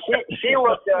yeah, she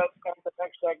looked at the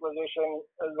next acquisition,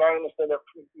 as I understood it,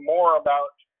 more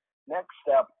about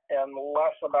NextStep and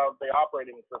less about the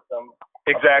operating system.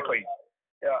 Exactly.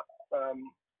 Yeah.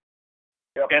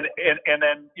 Yep. And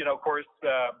then of course.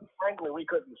 Frankly, we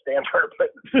couldn't stand her, but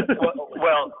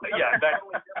well, yeah, that's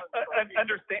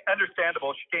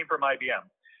understandable. She came from IBM,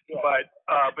 yeah.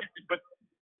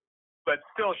 But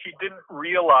still, she didn't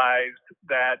realize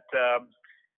that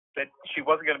she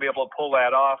wasn't going to be able to pull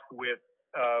that off with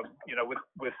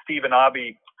Steve and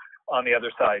Avi on the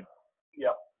other side.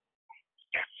 Yeah.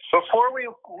 Before we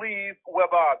leave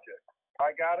WebObjects,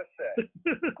 I gotta say,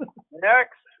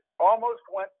 Next almost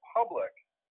went public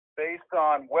based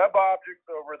on WebObjects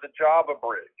over the Java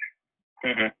bridge,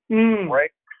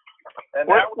 right? And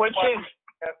that was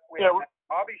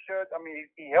Avi showed. I mean,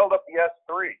 he held up the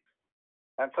S3,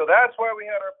 and so that's why we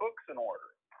had our books in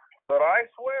order. But I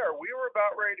swear, we were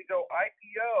about ready to go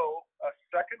IPO a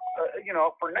second,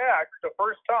 for Next, the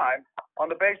first time, on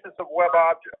the basis of web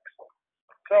objects.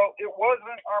 So it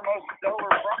wasn't our most stellar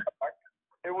product.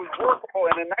 It was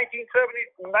workable, and in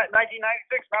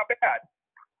 1996, not bad.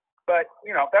 But,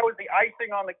 that was the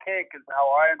icing on the cake is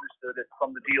how I understood it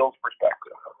from the deal's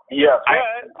perspective. Yes.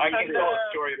 I can tell a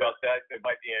story about that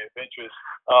might be of interest.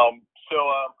 So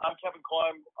I'm Kevin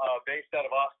Klein, based out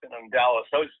of Austin and Dallas.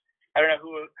 I don't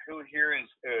know who is here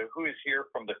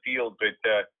from the field, but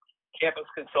campus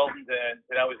consultant,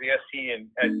 and I was the SC at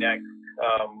ExNext,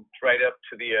 right up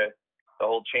to the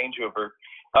whole changeover.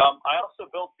 I also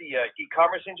built the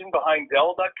e-commerce engine behind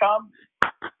Dell.com.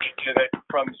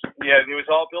 It was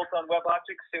all built on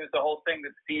WebObjects. It was the whole thing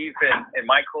that Steve and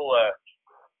Michael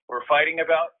were fighting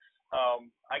about.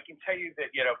 I can tell you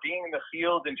that being in the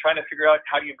field and trying to figure out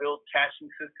how do you build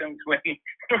caching systems when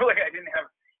really I didn't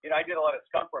have. I did a lot of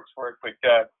skunkworks work, but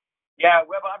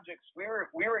WebObjects. We were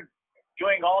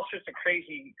doing all sorts of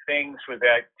crazy things with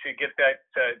that to get that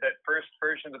first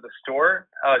version of the store,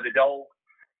 the Dell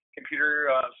computer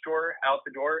store, out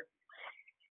the door.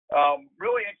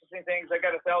 Really interesting things. I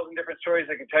got 1,000 different stories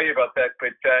I can tell you about that,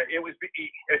 but it was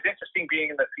interesting being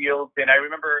in the field, and I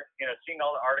remember seeing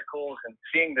all the articles and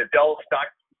seeing the Dell stock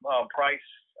price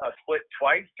split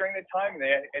twice during the time.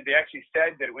 And they actually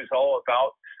said that it was all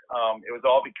about it was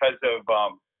all because of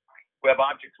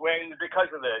WebObjects. Well, it was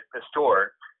because of the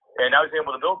store, and I was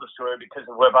able to build the store because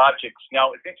of WebObjects.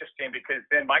 Now it's interesting because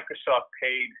then Microsoft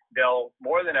paid Dell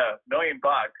more than $1 million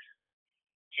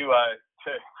to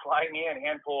fly me and a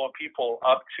handful of people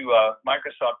up to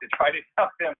Microsoft to try to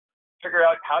help them figure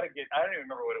out how to get. I don't even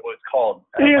remember what it was called.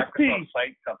 ASP. Microsoft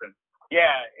site something.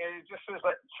 Yeah, it just was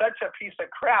like such a piece of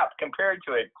crap compared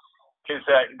to it, because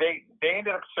they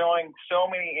ended up showing so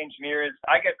many engineers.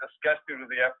 I get disgusted with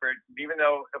the effort, even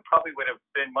though it probably would have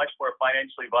been much more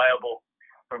financially viable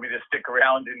for me to stick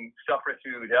around and suffer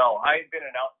through Dell. I had been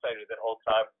an outsider that whole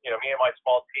time. Me and my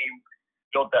small team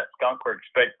built that skunkworks.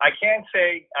 But I can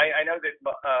say I know that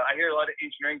I hear a lot of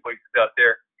engineering voices out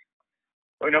there.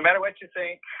 No matter what you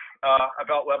think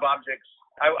about WebObjects,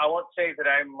 I won't say that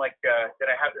I'm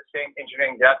that I have the same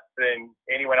engineering depth than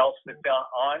anyone else that's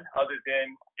on, other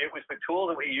than it was the tool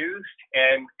that we used,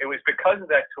 and it was because of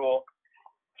that tool.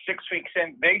 6 weeks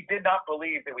in, they did not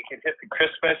believe that we could hit the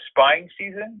Christmas buying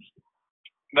season,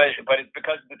 but it's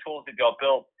because of the tools that Dell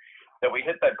built that we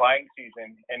hit that buying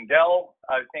season. And Dell,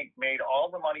 I think, made all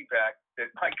the money back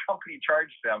that my company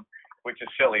charged them, which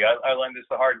is silly. I learned this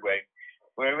the hard way.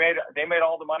 They made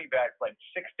all the money back like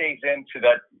 6 days into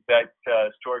that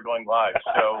store going live.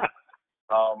 So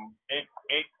it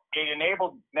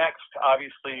enabled Next,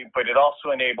 obviously, but it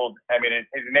also enabled.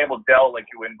 It enabled Dell like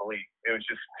you wouldn't believe. It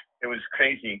was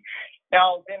crazy.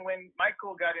 Now then, when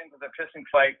Michael got into the pissing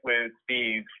fight with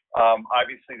Steve,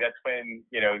 obviously that's when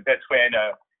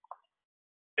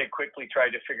they quickly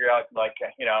tried to figure out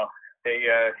they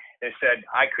said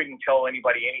I couldn't tell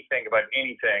anybody anything about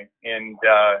anything, and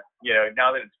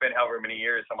now that it's been however many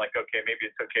years, I'm like, okay, maybe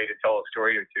it's okay to tell a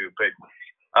story or two. But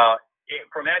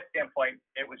from that standpoint,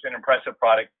 it was an impressive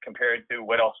product compared to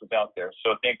what else was out there.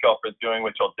 So thank y'all for doing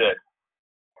what y'all did.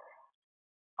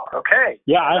 Okay.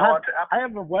 Yeah, I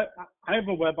have a web.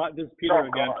 This is Peter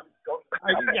again.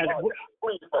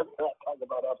 Please don't talk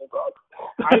about Apple Talk.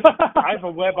 I have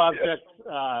a WebObjects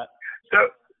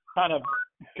kind of,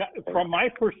 from my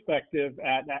perspective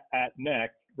at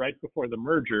Next, right before the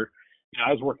merger,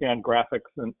 I was working on graphics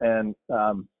and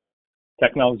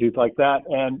technologies like that,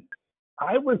 and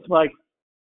I was like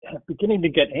beginning to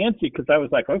get antsy because I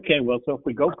was like, okay, well, so if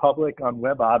we go public on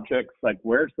WebObjects, like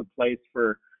where's the place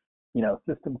for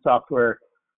system software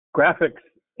graphics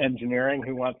engineering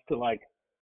who wants to like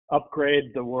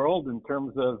upgrade the world in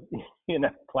terms of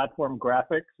platform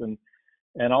graphics and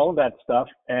all of that stuff.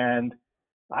 And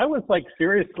I was like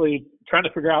seriously trying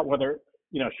to figure out whether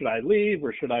should I leave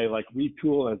or should I like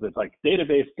retool as a like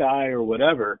database guy or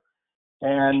whatever.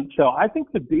 And so I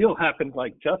think the deal happened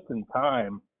like just in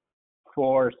time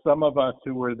for some of us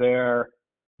who were there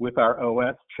with our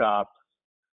OS chops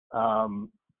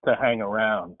to hang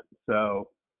around. So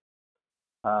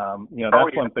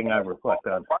that's one thing I reflect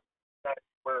on.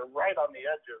 We're right on the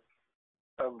edge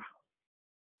of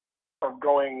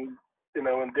going,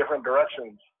 in different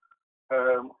directions.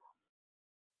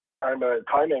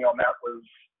 Timing on that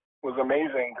was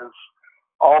amazing because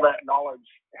all that knowledge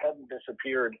hadn't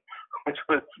disappeared, which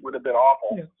would have been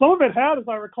awful. Yeah. Some of it had, as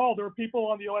I recall, there were people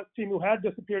on the OS team who had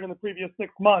disappeared in the previous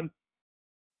 6 months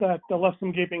that left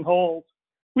some gaping holes.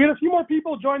 We had a few more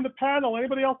people join the panel.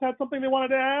 Anybody else had something they wanted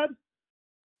to add?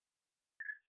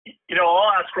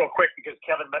 I'll ask real quick because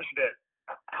Kevin mentioned it.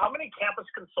 how many campus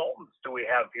consultants do we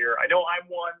have here? I know I'm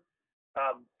one.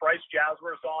 Bryce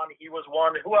Jasmer's on. He was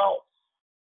one. Who else?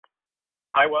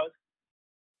 I was.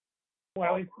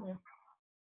 Well, yeah.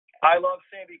 I love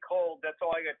Sandy Cold. That's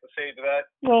all I got to say to that.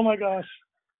 Oh my gosh.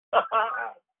 Oh,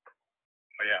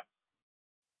 yeah.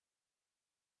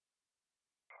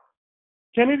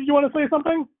 Kenny, did you want to say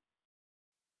something?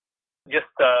 Just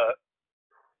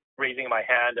raising my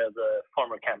hand as a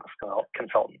former campus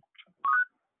consultant.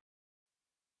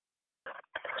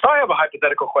 So I have a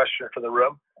hypothetical question for the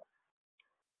room.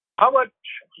 How much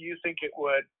do you think it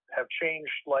would have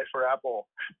changed life for Apple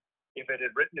if it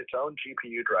had written its own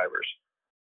GPU drivers?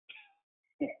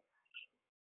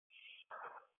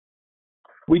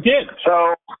 We did.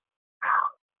 So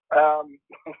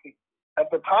at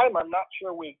the time, I'm not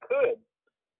sure we could,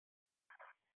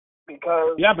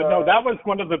 because yeah, but no, that was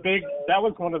one of the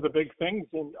big things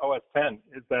in OS 10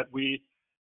 is that we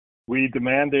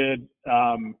demanded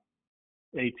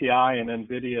ATI and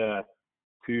NVIDIA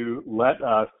to let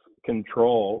us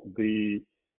control the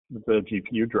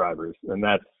GPU drivers, and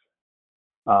that's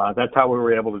how we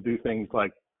were able to do things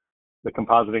like the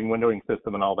compositing windowing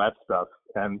system and all that stuff.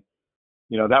 And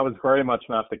that was very much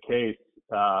not the case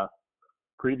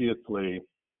previously.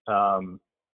 And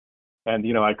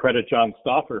I credit John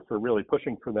Stauffer for really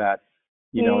pushing for that.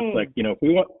 It's like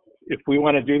if we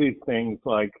want to do these things,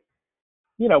 like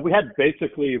we had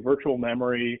basically virtual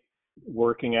memory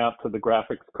working out to the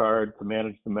graphics card to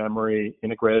manage the memory,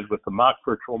 integrated with the mock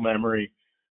virtual memory,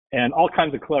 and all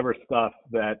kinds of clever stuff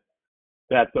that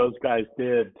those guys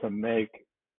did to make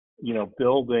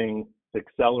building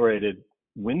accelerated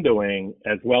windowing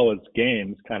as well as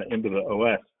games kind of into the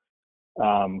OS.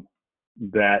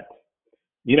 That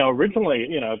originally,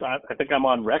 I think I'm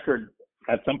on record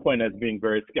at some point as being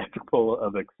very skeptical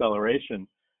of acceleration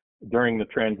during the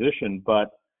transition, but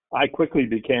I quickly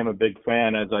became a big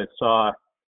fan as I saw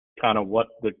kind of what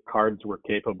the cards were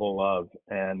capable of.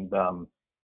 And,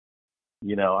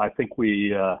 I think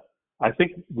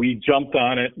we jumped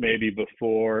on it maybe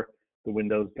before the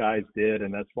Windows guys did.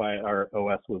 And that's why our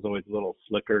OS was always a little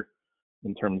slicker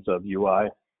in terms of UI.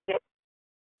 Yeah,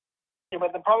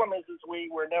 but the problem is we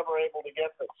were never able to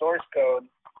get the source code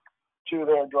to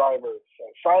their drivers.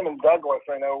 Simon Douglas,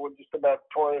 I know, would just about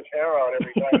tore his hair out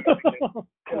every time.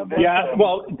 Yeah,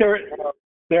 well,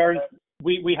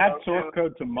 we had source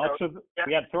code to much of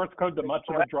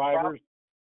the drivers,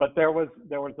 but there was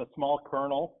a small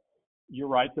kernel. You're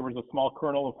right. There was a small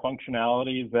kernel of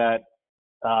functionality that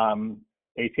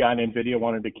ATI and NVIDIA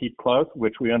wanted to keep close,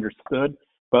 which we understood.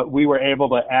 But we were able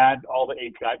to add all the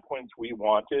API points we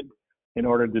wanted in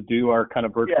order to do our kind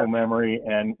of virtual memory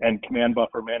and command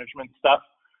buffer management stuff.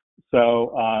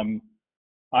 So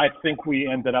I think we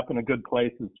ended up in a good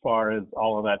place as far as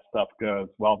all of that stuff goes,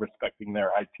 while respecting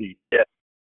their IP. Yeah.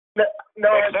 No,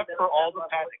 except for all the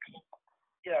panics.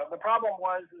 Yeah, the problem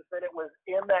was that it was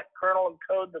in that kernel of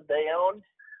code that they owned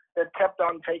that kept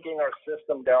on taking our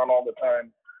system down all the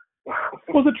time.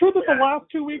 Was it true that the last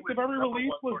 2 weeks of every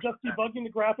release was just debugging the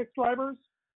graphics drivers?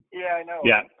 Yeah, I know.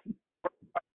 Yeah.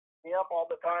 Me up all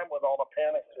the time with all the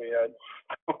panics we had.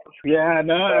 Yeah,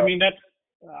 no, I mean, that's,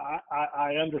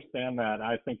 I understand that.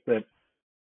 I think that,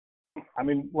 I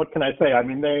mean, what can I say? I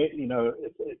mean, they,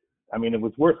 it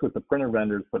was worse with the printer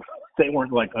vendors, but they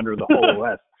weren't like under the whole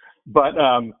OS. But,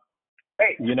 I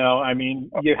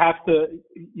mean, you have to,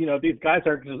 these guys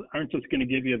aren't just going to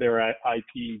give you their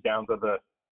IP down to the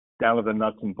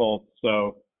nuts and bolts.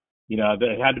 So,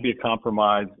 there had to be a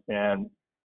compromise, and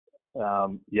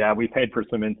we paid for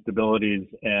some instabilities,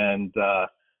 and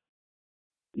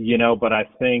but I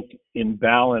think in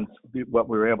balance, what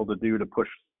we were able to do to push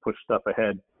stuff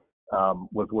ahead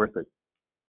was worth it.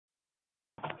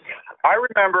 I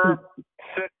remember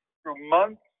sitting through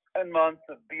months and months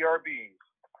of BRBs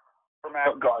from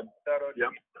Apple. Oh God.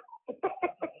 Yep.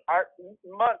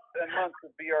 Months and months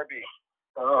of BRB.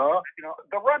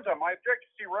 The runtime, my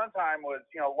Objective-C runtime was,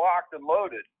 locked and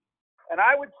loaded. And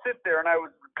I would sit there and I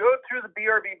would go through the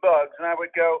BRB bugs and I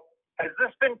would go, has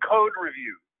this been code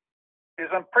reviewed?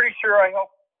 Because I'm pretty sure I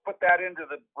helped put that into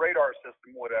the radar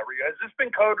system, whatever. Has this been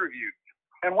code reviewed?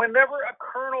 And whenever a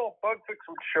kernel bug fix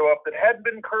would show up that hadn't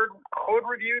been code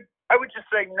reviewed, I would just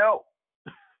say no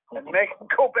and make them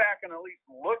go back and at least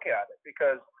look at it,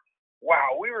 because,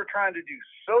 wow, we were trying to do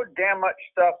so damn much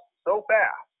stuff so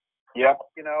fast. Yeah.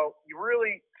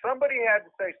 Somebody had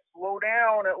to say, slow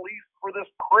down at least for this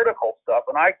critical stuff.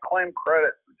 And I claim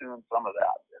credit for doing some of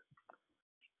that.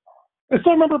 I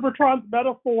still remember Bertrand's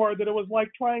metaphor that it was like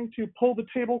trying to pull the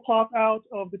tablecloth out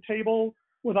of the table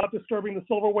without disturbing the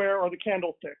silverware or the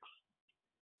candlesticks.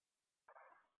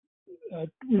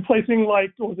 Replacing,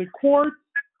 quartz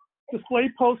display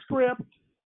PostScript,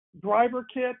 driver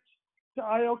kit to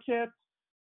IO kit,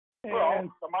 and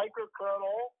the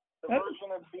microkernel, the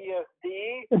version of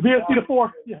BSD, and BSD to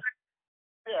 4. Yeah.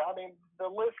 Yeah, I mean the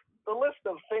list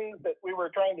of things that we were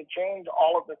trying to change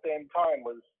all at the same time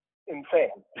was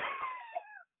insane.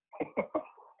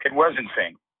 It was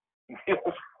insane.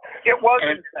 It was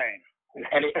insane.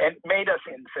 And it made us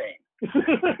insane.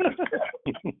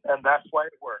 And that's why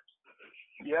it works.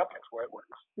 Yep, that's why it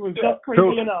works. It was just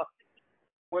crazy enough.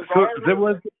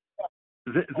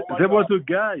 There was a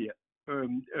guy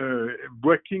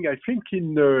working, I think,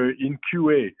 in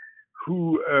QA,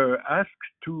 who asked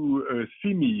to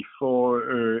see me for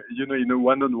in a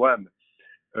one-on-one.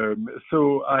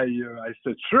 So I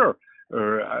said sure,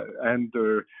 and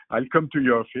I'll come to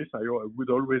your office. I would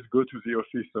always go to the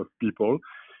office of people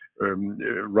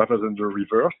rather than the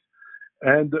reverse.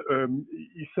 And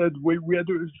he said, we are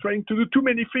trying to do too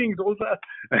many things, all that.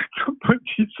 At some point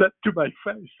he said to my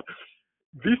face,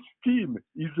 this team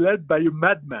is led by a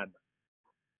madman.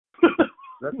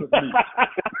 That was me.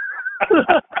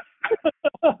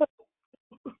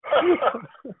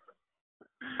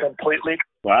 Completely.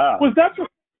 Wow. Was that the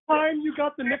time you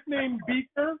got the nickname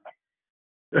Beaker?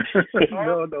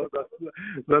 No,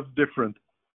 that's different.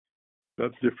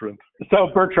 That's different. So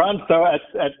Bertrand,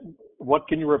 at what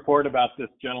can you report about this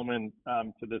gentleman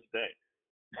to this day?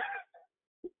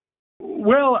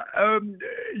 Well,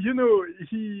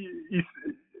 he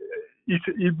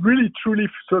really truly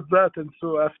thought that, and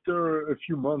so after a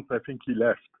few months, I think he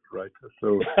left. Right.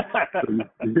 So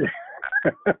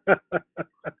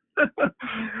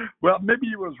well, maybe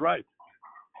he was right.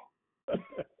 At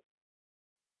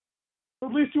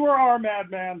least you were our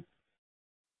madman.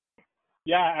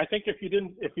 Yeah, I think if you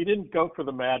didn't go for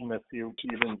the madness, you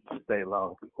didn't stay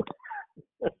long.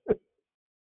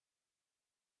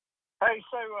 Hey,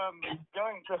 so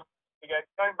going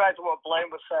back to what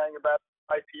Blaine was saying about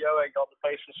IPOing on the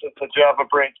basis of the Java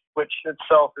bridge, which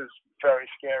itself is very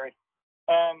scary.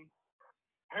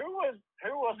 Who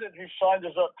was it who signed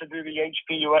us up to do the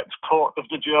HPUX port of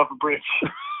the Java bridge?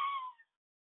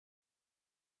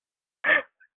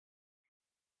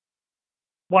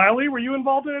 Wiley, were you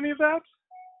involved in any of that?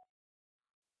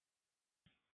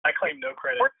 I claim no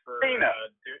credit for doing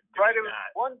right,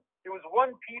 it was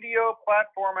one PDO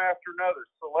platform after another.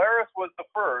 Solaris was the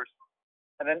first,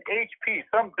 and then HP.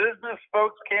 Some business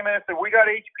folks came in and said, "We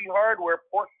got HP hardware,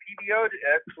 port PDO to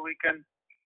it, so we can,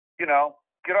 get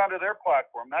onto their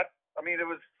platform." It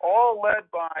was all led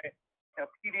by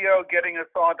PDO getting us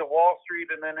onto Wall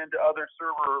Street and then into other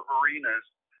server arenas.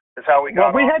 Is how we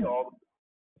got onto all of them.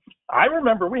 I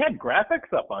remember we had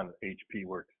graphics up on HP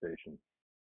workstations,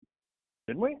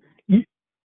 didn't we? You're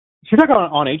talking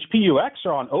on HPUX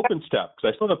or on OpenStep? Because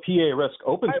I still have a PA Risk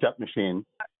OpenStep machine.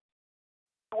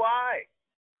 Why?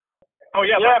 Oh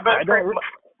yeah, but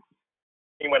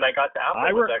when I got to Apple,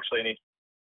 it was actually an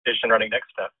edition running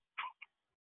NextStep.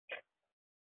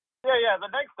 Yeah, the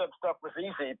NextStep stuff was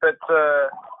easy, but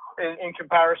in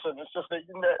comparison, it's just that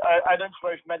I don't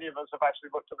suppose many of us have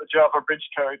actually looked at the Java bridge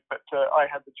code, but I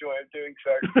had the joy of doing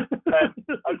so. And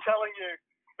I'm telling you,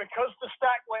 because the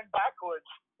stack went backwards,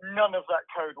 none of that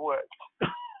code worked.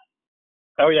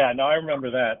 Oh yeah, no, I remember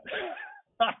that.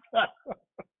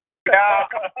 Yeah,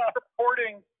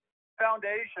 reporting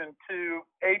Foundation to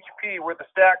HP where the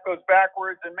stack goes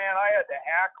backwards, and man, I had to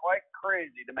hack like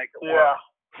crazy to make it work. Yeah.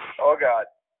 Oh God.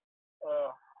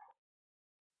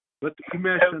 But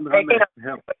Umesh and Ramesh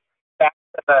help. Back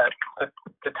to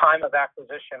the time of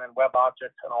acquisition and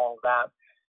WebObjects and all of that.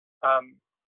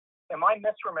 Am I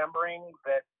misremembering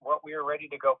that what we were ready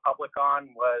to go public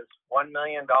on was $1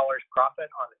 million profit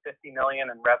on $50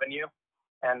 million in revenue,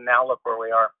 and now look where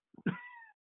we are.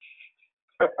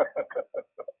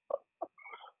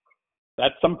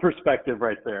 That's some perspective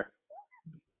right there.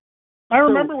 I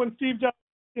remember when Steve Jobs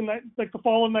in the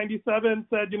fall of '97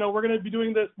 said, we're going to be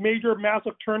doing this major,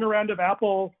 massive turnaround of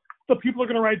Apple that people are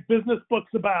going to write business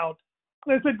books about.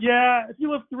 And I said, yeah, if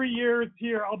you live 3 years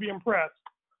here, I'll be impressed.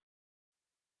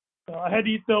 So I had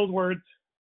to eat those words.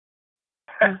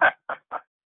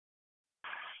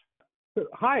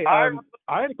 Hi,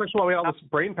 I had a question while we had all this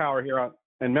brain power here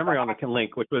and memory on the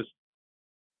link, which was.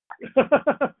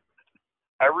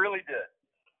 I really did.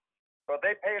 But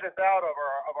they paid us out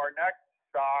of our next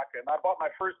stock, and I bought my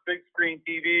first big screen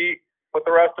TV, put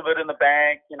the rest of it in the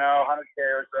bank, $100K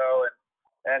or so,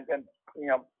 and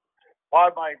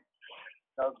bought my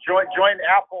joined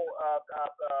Apple.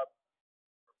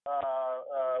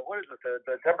 What is it?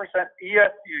 The 10%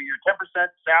 ESU, your 10%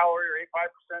 salary or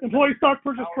 5% employee stock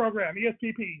purchase program,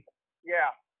 ESPP.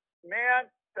 Yeah, man,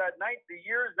 the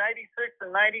years '96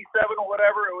 and '97 or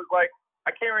whatever, it was like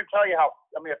I can't even tell you how.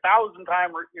 I mean, 1,000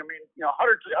 times. 100x.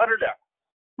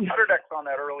 100x on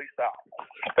that early stuff.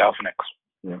 1000x.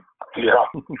 Yeah.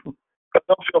 But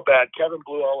don't feel bad. Kevin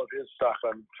blew all of his stock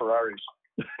on Ferraris.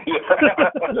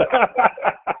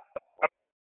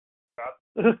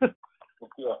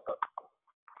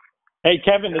 Hey,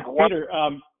 Kevin, it's Peter.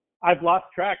 I've lost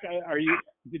track.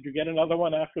 Did you get another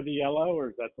one after the yellow, or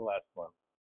is that the last one?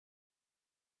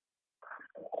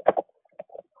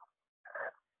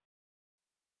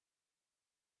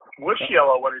 Which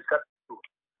yellow? What he's got?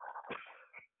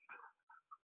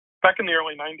 Back in the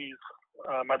early 90s,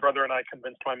 my brother and I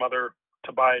convinced my mother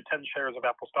to buy 10 shares of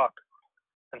Apple stock.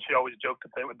 And she always joked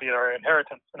that they would be our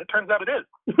inheritance. And it turns out it is.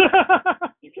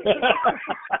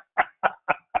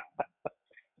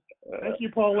 Thank you,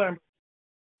 Paul Lambert.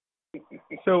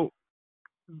 So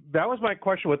that was my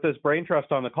question with this brain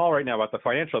trust on the call right now about the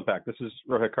financial impact. This is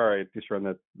Rohit Kare, just run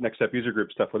the Next Step user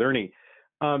group stuff with Ernie,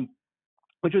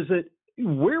 which is that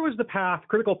where was the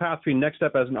critical path between Next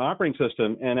Step as an operating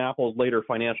system and Apple's later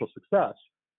financial success?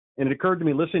 And it occurred to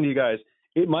me listening to you guys,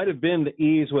 it might have been the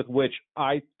ease with which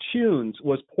iTunes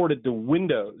was ported to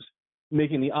Windows,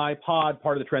 making the iPod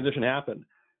part of the transition happen.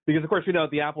 Because, of course, we know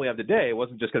at the Apple we have today, it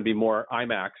wasn't just going to be more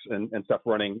iMacs and stuff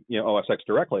running OS X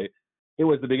directly. It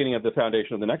was the beginning of the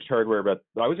foundation of the next hardware. But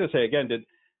I was going to say, again,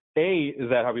 is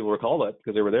that how people recall it?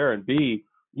 Because they were there. And B,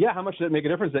 how much did it make a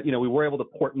difference that, we were able to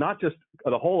port not just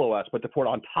the whole OS, but to port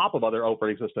on top of other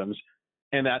operating systems.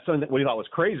 And that's something that we thought was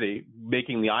crazy,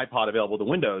 making the iPod available to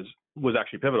Windows was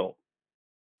actually pivotal.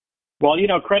 Well,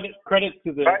 credit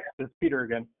to this Peter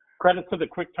again. Credit to the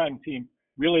QuickTime team.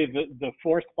 Really, the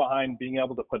force behind being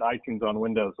able to put iTunes on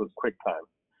Windows was QuickTime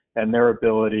and their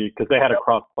ability, because they had a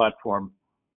cross-platform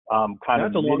kind That's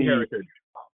of a long heritage.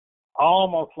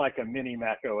 Almost like a mini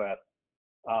Mac OS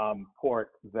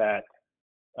port that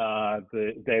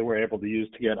they were able to use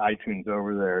to get iTunes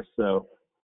over there. So,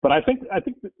 but I think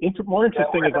more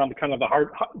interesting is on the kind of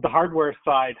the hardware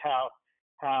side, how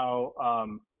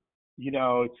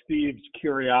Steve's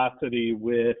curiosity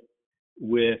with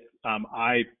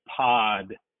iPod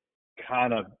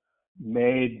kind of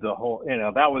made the whole,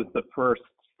 that was the first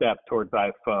step towards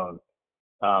iPhone.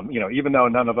 Even though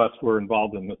none of us were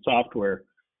involved in the software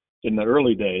in the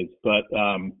early days, but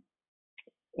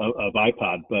of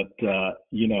iPod, but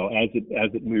as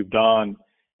it moved on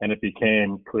and it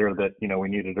became clear that we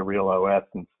needed a real OS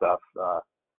and stuff,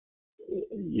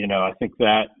 I think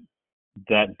that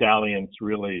dalliance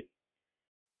really,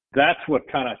 that's what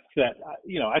kind of set,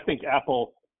 I think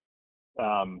Apple,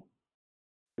 it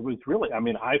was really,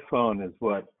 iPhone is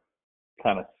what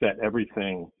kind of set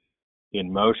everything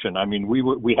in motion.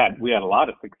 We had a lot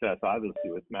of success,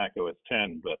 obviously, with Mac OS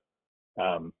X, but,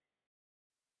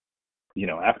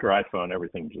 after iPhone,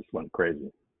 everything just went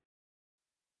crazy.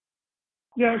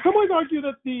 Yeah, some might argue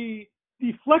that the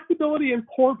flexibility and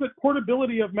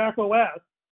portability of Mac OS,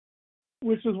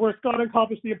 which is where Scott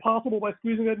accomplished the impossible by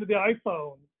squeezing it into the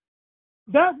iPhone,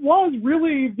 that was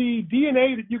really the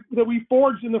DNA that we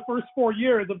forged in the first 4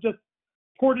 years of just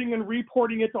porting and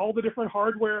reporting it to all the different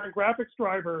hardware and graphics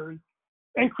drivers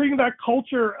and creating that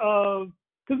culture of,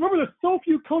 because remember, there's so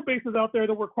few code bases out there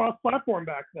that were cross-platform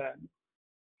back then.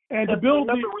 And to build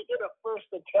remember, we did a first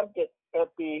attempt at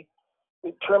the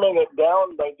trimming it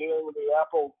down by doing the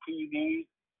Apple TV,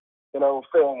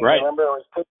 thing. Right. Remember, I was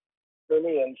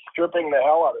taking and stripping the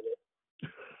hell out of it.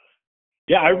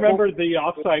 Yeah, I remember the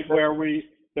offsite where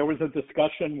there was a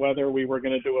discussion whether we were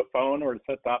going to do a phone or a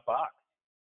set-top box.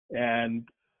 And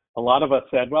a lot of us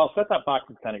said, well, set-top box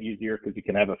is kind of easier because you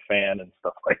can have a fan and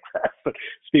stuff like that. But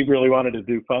Steve really wanted to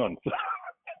do phones.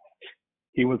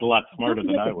 He was a lot smarter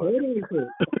than I was.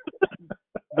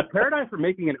 The paradigm for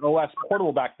making an OS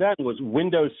portable back then was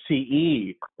Windows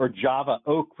CE or Java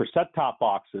Oak for set-top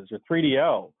boxes or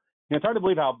 3DO. It's hard to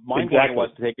believe how mind-blowing it was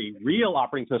to take a real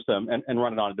operating system and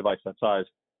run it on a device that size.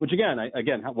 Which again,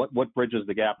 what bridges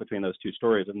the gap between those two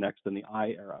stories of Next and the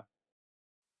I era?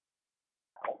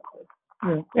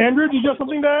 Andrew, do you have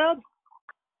something to add?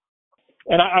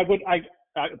 And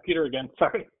Peter again,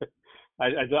 sorry.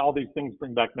 All these things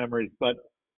bring back memories, but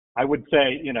I would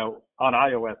say, on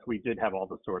iOS, we did have all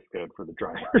the source code for the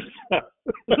drivers.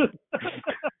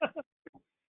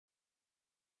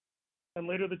 And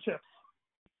later the chips.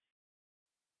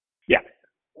 Yeah.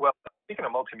 Well, speaking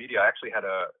of multimedia, I actually had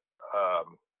a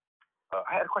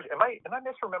question. Am I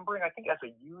misremembering? I think as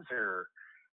a user,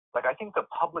 I think the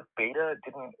public beta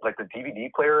didn't, the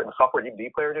DVD player and the software DVD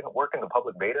player didn't work in the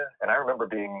public beta. And I remember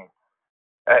being,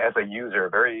 as a user,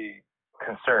 very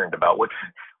concerned about what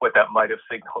that might have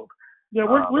signaled Yeah,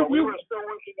 we were still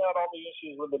working out all the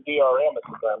issues with the DRM at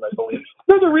the time, I believe.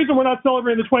 There's a reason we're not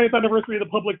celebrating the 20th anniversary of the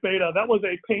public beta. That was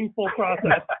a painful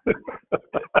process.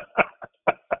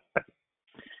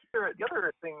 The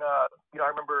other thing, I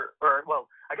remember,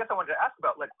 I guess I wanted to ask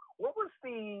about, like, what was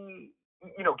the,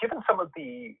 given some of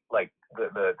the, like,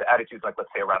 the attitudes, like, let's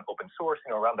say around open source,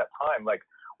 around that time, like,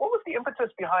 what was the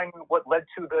impetus behind what led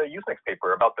to the ExNext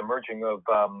paper about the merging of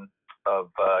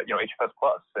HFS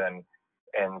Plus and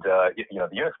the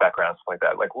Unix background, stuff like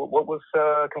that? Like, what was?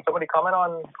 Can somebody comment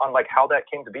on like how that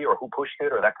came to be, or who pushed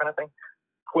it, or that kind of thing?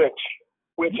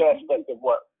 Which aspect of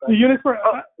what? The Unix.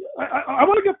 I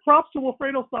want to give props to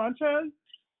Wilfredo Sanchez,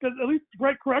 because at least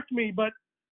Greg, correct me, but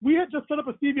we had just set up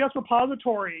a CVS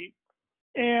repository,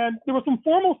 and there was some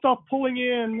formal stuff pulling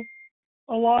in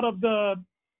a lot of the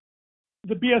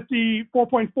BSD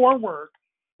 4.4 work.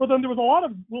 But then there was a lot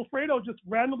of Wilfredo just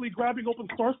randomly grabbing open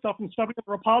source stuff and shoving it in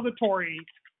the repository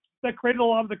that created a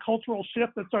lot of the cultural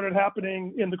shift that started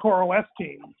happening in the Core OS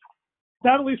team.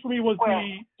 That, at least for me, was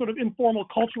the sort of informal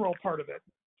cultural part of it.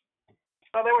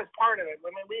 Well, that was part of it.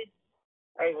 I mean,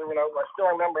 I still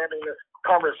remember having this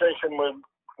conversation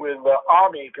with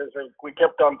Avi, because we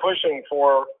kept on pushing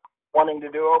for wanting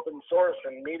to do open source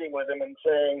and meeting with him and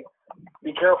saying,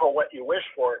 be careful what you wish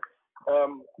for.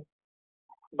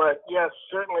 But yes,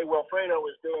 certainly Wilfredo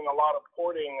was doing a lot of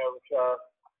porting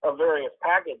of various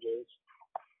packages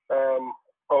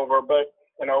over. But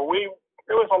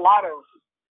there was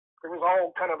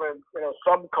all kind of a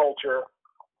subculture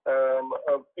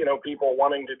of people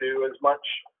wanting to do as much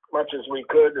as we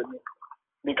could, and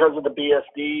because of the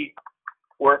BSD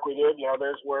work we did,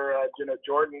 there's where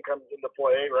Jordan comes into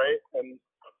play, right? And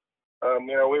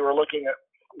we were looking at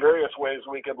various ways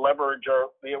we could leverage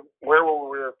where we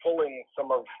were pulling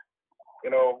some of the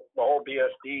whole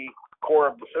BSD core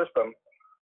of the system.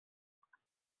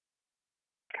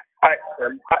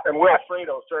 And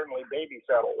Wilfredo certainly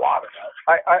babysat a lot of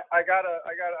that. I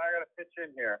gotta pitch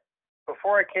in here.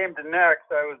 Before I came to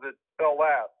Next, I was at Bell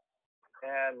Labs,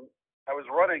 and I was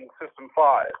running System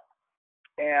 5,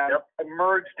 and I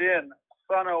merged in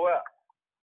Sun OS.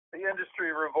 The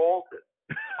industry revolted.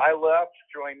 I left,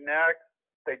 joined Next.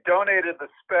 They donated the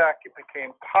spec. It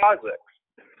became POSIX.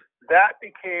 That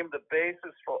became the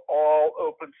basis for all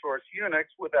open source Unix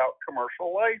without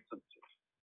commercial licenses.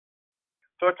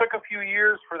 So it took a few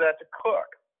years for that to cook,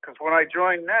 because when I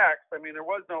joined Next, there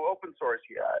was no open source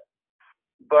yet.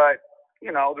 But,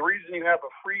 the reason you have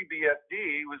a free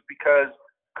BSD was because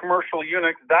commercial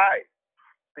Unix died,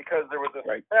 because there was a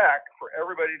spec for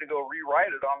everybody to go rewrite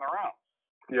it on their own.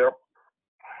 Yep.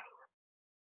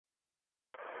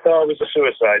 Well, it was a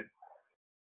suicide.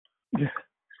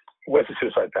 What's a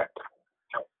suicide pact?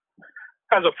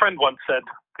 As a friend once said,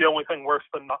 the only thing worse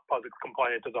than not POSIX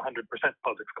compliant is 100%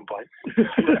 POSIX compliant.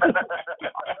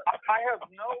 I have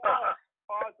no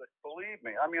POSIX, believe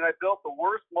me. I built the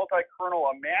worst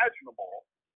multi-kernel imaginable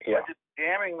by just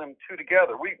jamming them two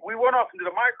together. We went off and did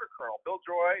a microkernel. Bill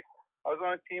Joy, I was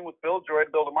on a team with Bill Joy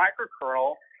to build a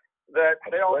microkernel that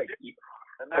they all did.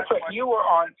 And that's right. You were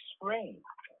on Spring.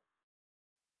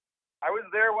 I was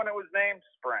there when it was named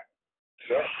Spring.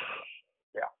 Sure.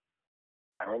 Yeah.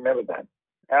 I remember that.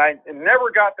 And I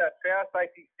never got that fast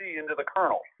ITC into the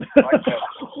kernel, like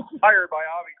hired by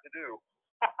Avi to do.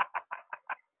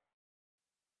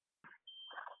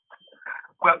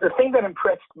 Well, the thing that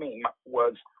impressed me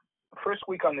was the first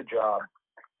week on the job,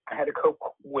 I had to cope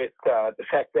with the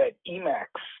fact that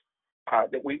Emacs,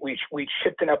 that we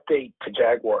shipped an update to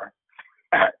Jaguar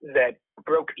that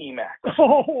broke Emacs.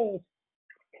 Oh.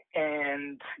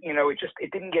 And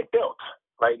it didn't get built,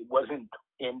 right? It wasn't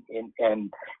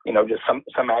just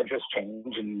some address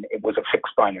change, and it was a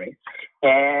fixed binary.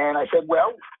 And I said,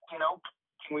 well,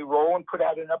 can we roll and put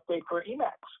out an update for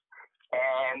Emacs?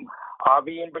 And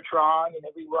Avi and Bertrand and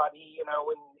everybody,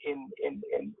 in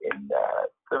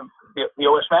the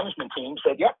OS management team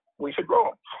said, yeah, we should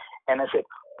roll. And I said,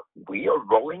 we are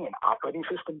rolling an operating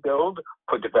system build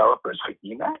for developers for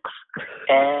Emacs?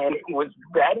 And it was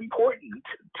that important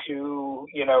to,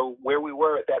 where we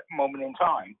were at that moment in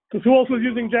time. Because who else was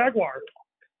using Jaguar?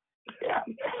 Yeah,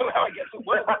 well, I guess it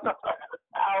was.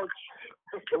 Ouch.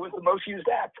 It was the most used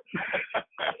app.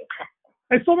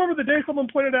 I still remember the day someone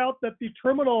pointed out that the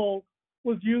terminal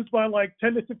was used by like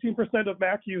 10 to 15% of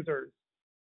Mac users.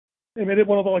 They made it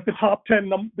one of the top 10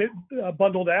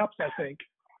 bundled apps, I think.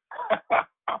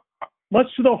 Much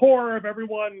to the horror of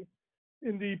everyone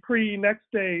in the pre-Next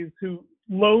days who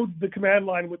loathed the command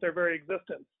line with their very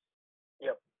existence.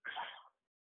 Yep.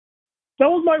 That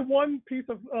was my one piece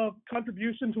of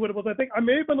contribution to it. I think I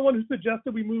may have been the one who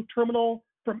suggested we move terminal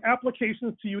from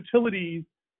applications to utilities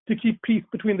to keep peace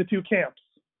between the two camps.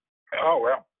 Oh,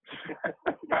 well.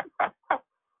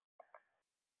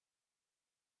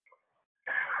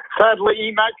 Sadly,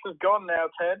 ExNext is gone now,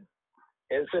 Ted.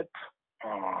 Is it?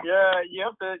 Oh. Yeah, you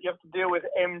have to deal with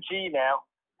MG now.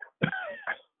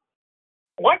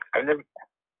 What? I've never.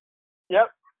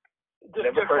 Yep.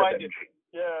 Never heard of it.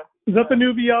 Yeah. Is that the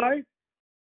new VI?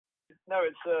 No,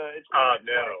 it's.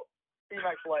 No.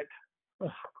 ExNext Lite.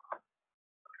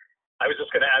 I was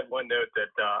just going to add one note that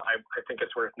I think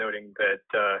it's worth noting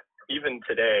that even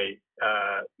today,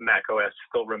 Mac OS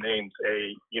still remains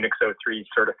a Unix 03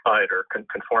 certified or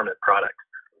conformant product,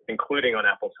 including on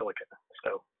Apple Silicon.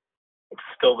 So it's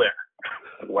still there.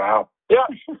 Wow. Yeah.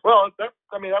 Well, that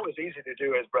was easy to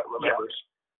do, as Brett remembers.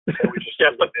 Yeah. So we just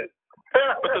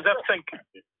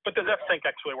but does F-Sync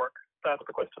actually work? That's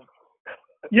the question.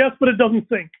 Yes, but it doesn't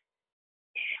sync.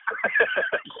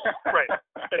 Right.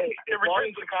 Hey, it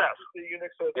returns success. The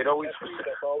Unix 03, it always.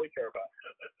 That's all we care about.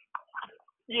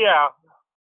 Yeah.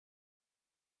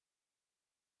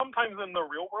 Sometimes in the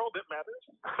real world it matters.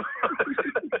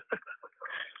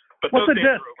 But what's those days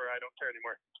disk? are over. I don't care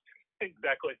anymore.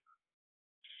 Exactly.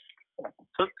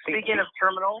 So speaking of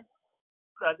terminal,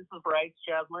 this is Bryce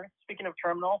Jasmer. Speaking of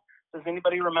terminal, does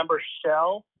anybody remember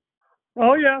Shell?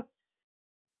 Oh yeah.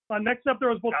 Next up, there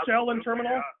was both Shell and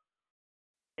terminal.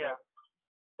 Yeah.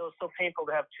 It was so painful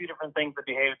to have two different things that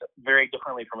behaved very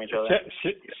differently from each other.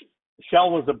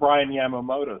 Shell was a Brian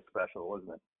Yamamoto special,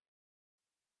 wasn't it?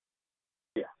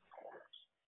 Yeah.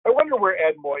 I wonder where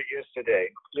Ed Moy is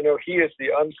today. You know, he is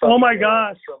the unsung. Oh my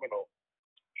gosh. Terminal.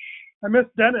 I miss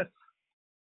Dennis.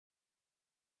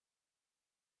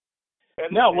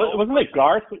 No, wasn't it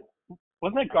Garth?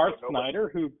 Wasn't it Garth Snyder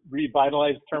who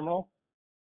revitalized terminal?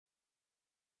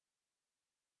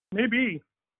 Maybe.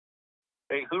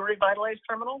 Wait, who revitalized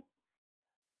terminal?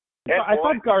 I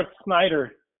thought Garth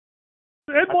Snyder.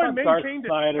 Ed Boy maintained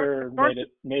Snyder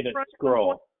made it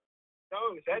scroll. No,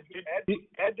 Ed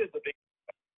did the big.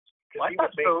 I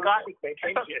thought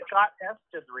Scott F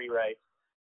did the rewrite.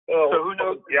 Oh, so who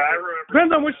knows? Yeah, I remember.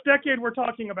 Depends on which decade we're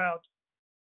talking about.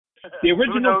 The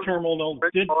original terminal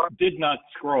did not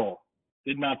scroll.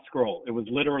 Did not scroll. It was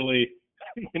literally,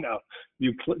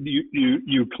 you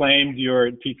claimed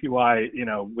your TTY,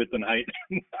 width and height.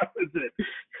 That was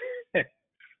it.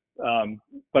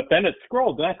 But then it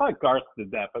scrolled, and I thought Garth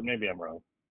did that, but maybe I'm wrong.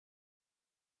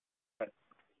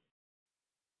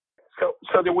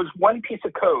 So there was one piece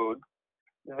of code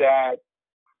that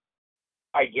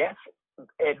I guess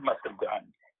Ed must have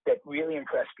done that really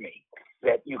impressed me.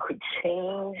 That you could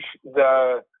change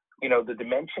the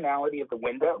dimensionality of the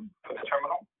window for the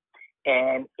terminal,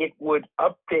 and it would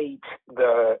update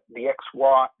the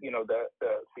XY, the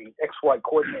XY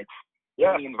coordinates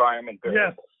in the environment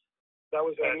variable. Yes. That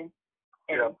was it.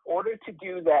 And in order to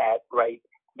do that, right,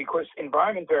 because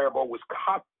environment variable was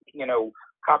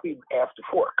copied after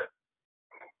fork.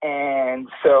 And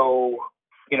so,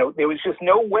 there was just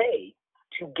no way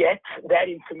to get that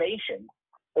information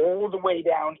all the way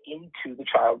down into the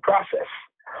child process,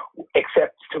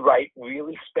 except to write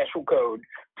really special code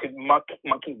to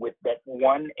monkey with that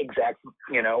one exact,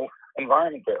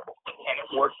 environment variable. And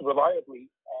it worked reliably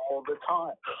all the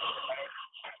time.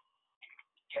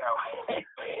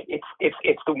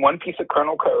 It's the one piece of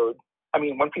kernel code. I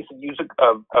mean, one piece of user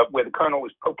of where the kernel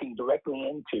was poking directly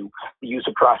into the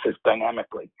user process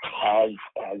dynamically as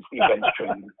the event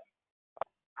stream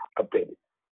updated.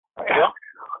 Yeah.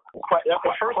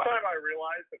 The first time I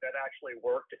realized that actually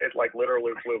worked, it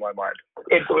literally blew my mind.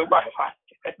 It blew my mind.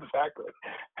 Exactly.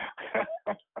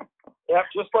 Yeah,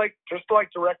 just like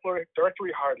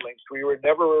directory hard links, we were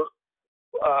never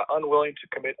unwilling to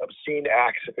commit obscene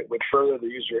acts if it would further the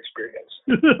user experience.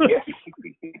 Yes.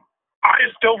 I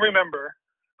still remember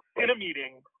in a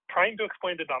meeting trying to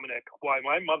explain to Dominic why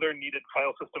my mother needed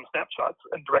file system snapshots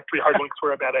and directory hard links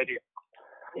were a bad idea.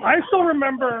 I still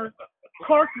remember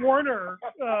Clark Warner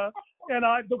and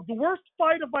I. The worst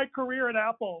fight of my career at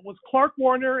Apple was Clark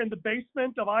Warner in the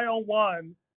basement of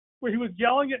IL1, where he was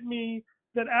yelling at me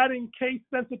that adding case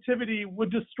sensitivity would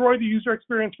destroy the user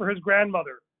experience for his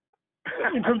grandmother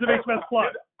in terms of HMS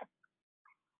Plus.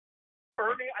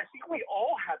 Ernie, I think we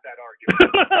all had that argument.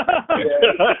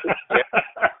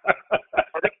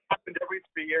 I think it happened every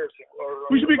 3 years.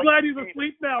 We should be glad he's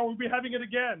asleep now. We'll be having it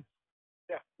again.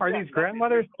 Yeah. Are these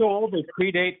grandmothers so old they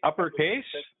predate uppercase?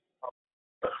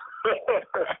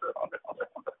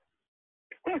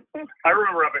 I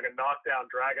remember having a knockdown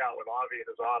drag out with Avi in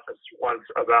his office once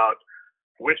about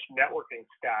which networking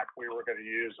stack we were going to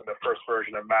use in the first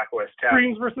version of Mac OS X.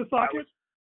 Screens versus sockets?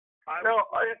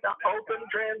 Open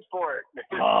transport.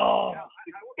 Oh.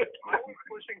 I was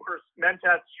pushing for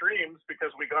Mentat streams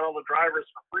because we got all the drivers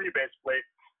for free, basically,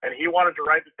 and he wanted to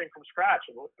write the thing from scratch,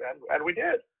 and we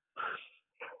did.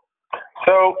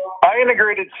 So I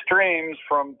integrated streams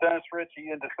from Dennis Ritchie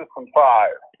into System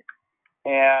 5,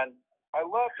 and I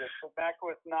loved it. So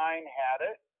macOS 9 had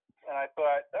it, and I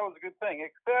thought that was a good thing,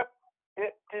 except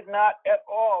it did not at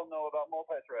all know about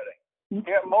multi-threading.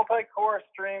 Yeah, multi-core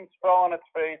streams fell on its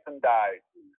face and died.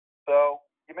 So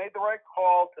you made the right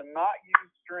call to not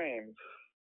use streams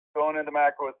going into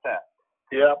macOS 10.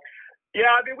 Yeah.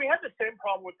 Yeah, I mean, we had the same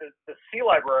problem with the C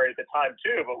library at the time,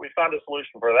 too, but we found a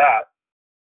solution for that.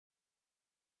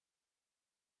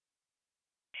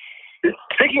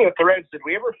 Speaking of threads, did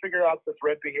we ever figure out the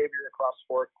thread behavior across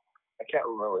fork? I can't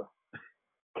remember.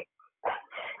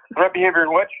 Thread behavior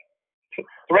in which?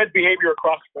 Thread behavior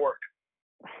across fork.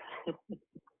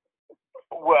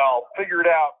 Well, figure it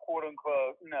out, quote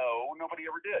unquote. No, nobody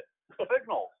ever did.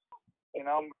 Signals,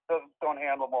 don't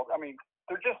handle most. I mean,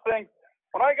 they're just things.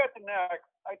 When I got to Next,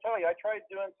 I tell you, I tried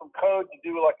doing some code to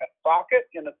do like a socket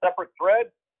in a separate thread.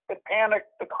 It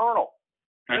panicked the kernel.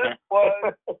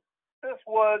 This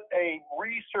was a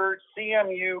research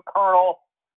CMU kernel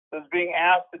that was being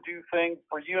asked to do things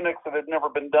for Unix that had never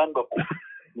been done before.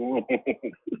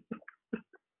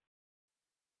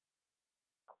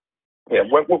 Yeah,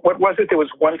 what was it? There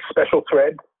was one special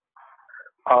thread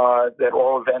that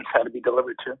all events had to be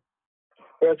delivered to.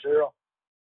 Thread 0.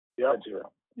 Yeah,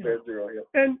 Thread 0. Yeah.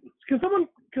 And can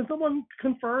someone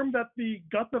confirm that the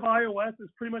guts of iOS is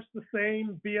pretty much the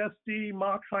same BSD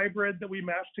Mach hybrid that we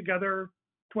mashed together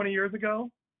 20 years ago?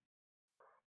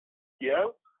 Yeah.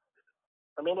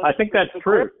 I mean, I think that's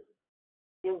true.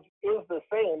 Is the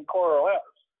same Core OS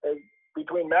as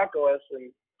between macOS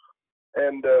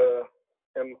and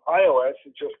iOS.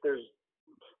 It's just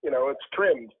it's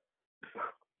trimmed.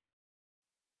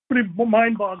 Pretty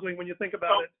mind-boggling when you think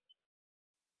about it.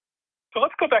 So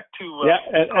let's go back to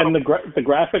and the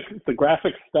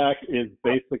graphic stack is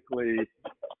basically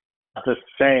the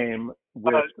same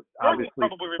with obviously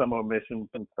some omissions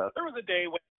and stuff. There was a day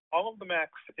when all of the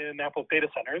Macs in Apple's data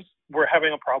centers were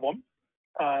having a problem,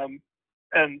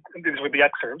 and these were the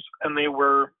Xserves, and they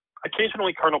were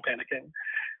occasionally kernel panicking,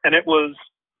 and it was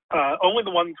only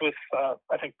the ones with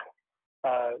I think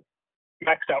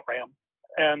maxed out RAM,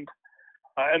 and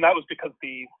that was because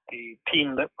the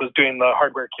team that was doing the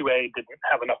hardware QA didn't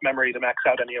have enough memory to max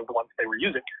out any of the ones they were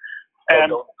using. And I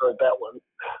don't heard that one.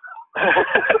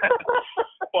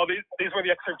 Well, these were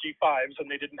the Xserve G5s, and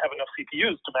they didn't have enough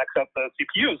CPUs to max out the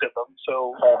CPUs in them,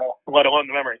 so let alone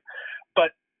the memory.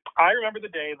 But I remember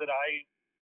the day that I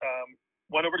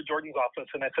went over to Jordan's office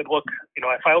and I said, look,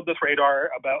 I filed this radar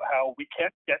about how we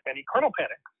can't get any kernel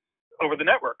panics over the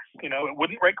network. It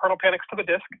wouldn't write kernel panics to the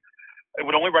disk. It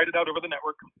would only write it out over the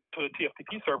network to the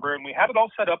TFTP server, and we had it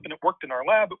all set up, and it worked in our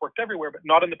lab. It worked everywhere, but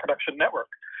not in the production network.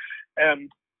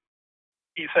 And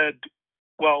he said,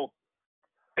 well,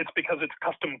 it's because it's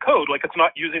custom code. Like, it's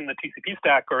not using the TCP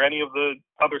stack or any of the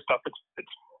other stuff.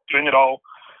 It's doing it all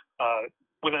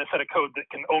within a set of code that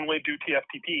can only do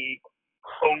TFTP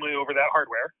only over that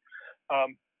hardware.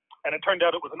 And it turned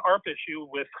out it was an ARP issue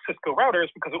with Cisco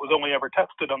routers because it was only ever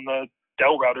tested on the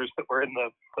Dell routers that were in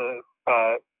the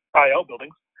IL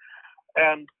buildings.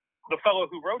 And the fellow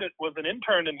who wrote it was an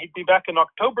intern, and he'd be back in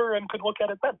October and could look at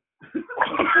it then.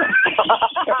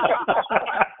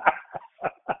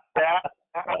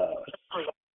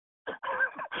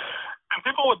 And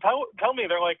people would tell me,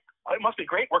 they're like, it must be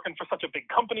great working for such a big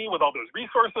company with all those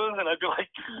resources. And I'd be like,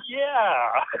 yeah.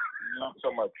 Not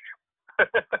so much.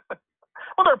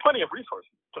 Well, there are plenty of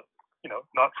resources, but,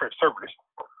 not for servers.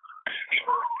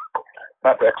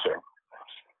 Not for Xserve.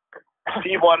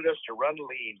 Steve wanted us to run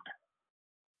lean.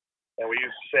 And we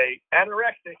used to say,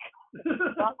 anorectic,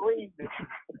 not lean.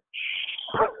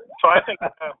 So I think I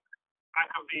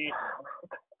have the,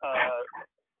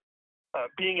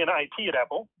 being in IT at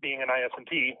Apple, being in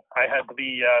IS&T, I had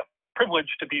the privilege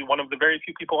to be one of the very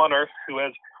few people on Earth who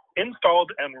has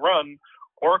installed and run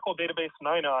Oracle Database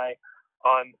 9i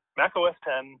on macOS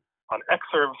 10 on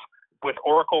Xserves with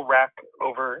Oracle RAC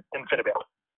over InfiniBand.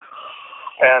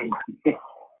 And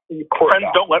friends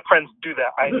don't let friends do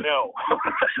that. I know.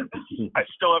 I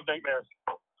still have nightmares.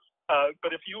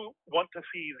 But if you want to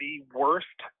see the worst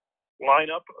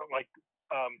lineup, like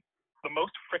the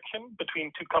most friction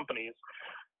between two companies,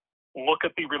 look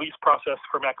at the release process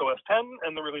for macOS 10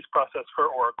 and the release process for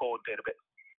Oracle Database,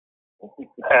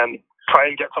 and try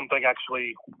and get something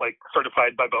actually like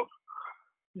certified by both.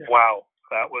 Yeah. Wow,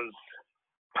 that was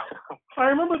I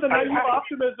remember the naive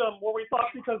optimism where we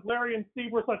thought because Larry and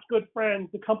Steve were such good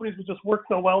friends, the companies would just work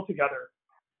so well together.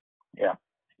 Yeah.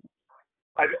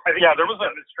 I think there was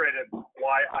demonstrated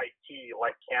why IT,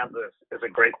 like Kansas, is a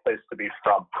great place to be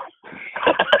from.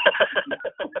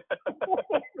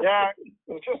 Yeah,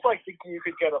 it's just like thinking you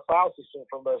could get a file system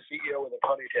from a CEO with a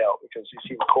ponytail because you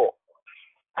seem cool.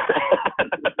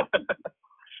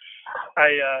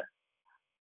 I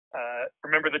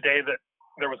remember the day that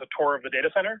there was a tour of the data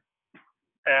center,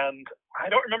 and I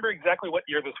don't remember exactly what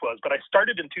year this was, but I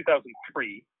started in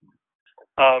 2003,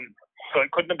 so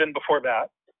it couldn't have been before that.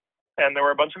 And there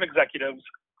were a bunch of executives,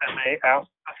 and they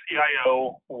asked the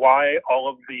CIO why all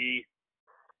of the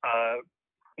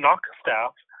NOC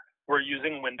staff were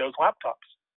using Windows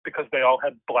laptops, because they all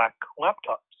had black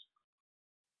laptops,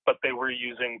 but they were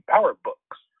using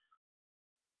PowerBooks.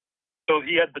 So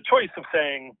he had the choice of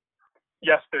saying,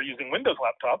 yes, they're using Windows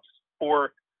laptops,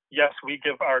 or yes, we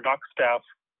give our NOC staff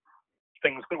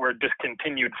things that were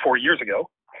discontinued 4 years ago.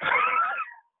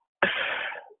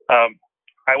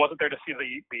 I wasn't there to see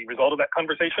the result of that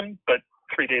conversation, but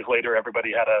 3 days later,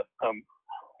 everybody had a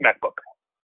MacBook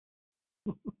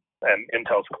and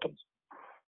Intel systems.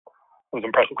 It was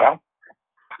impressive. Wow.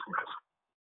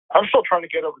 I'm still trying to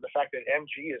get over the fact that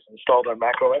MG is installed on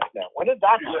Mac OS now. When did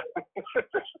that happen?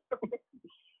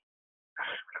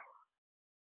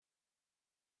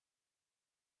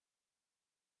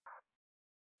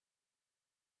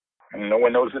 And no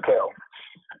one knows the tale.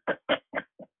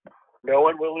 No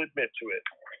one will admit to it.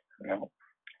 No.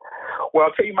 Well,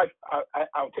 I'll tell you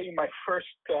my first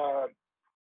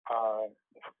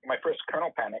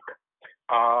kernel panic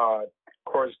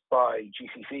caused by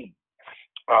GCC.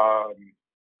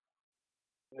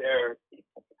 There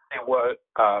was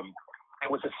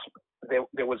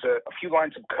a few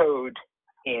lines of code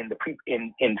in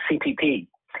CPP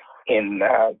in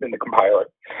the compiler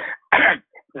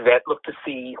that looked to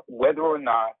see whether or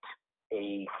not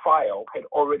a file had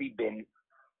already been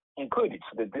included,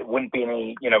 so that there wouldn't be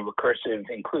any recursive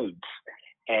includes.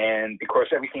 And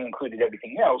because everything included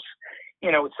everything else,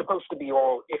 it's supposed to be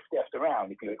all if-deft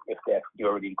around if you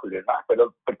already included or not. But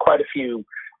quite a few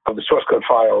of the source code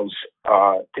files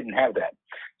didn't have that.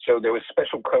 So there was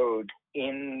special code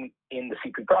in the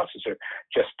CPU processor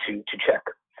just to check.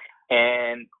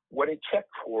 And what it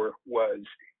checked for was,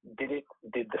 did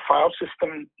the file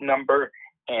system number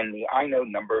and the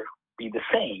inode number be the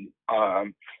same?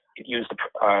 It used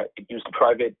a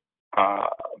private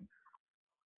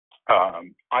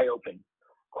IOpen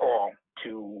call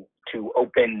to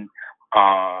open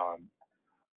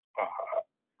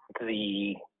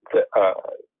the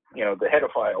header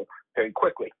file very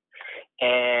quickly,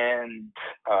 and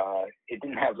it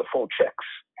didn't have the full checks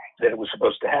that it was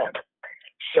supposed to have.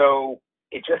 So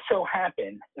it just so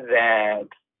happened that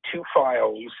two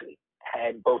files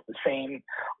had both the same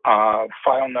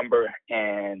file number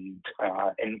and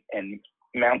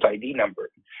mount ID number,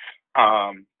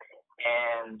 and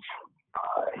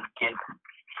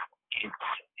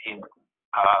it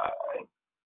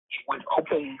would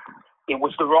open. It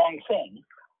was the wrong thing,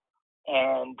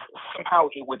 and somehow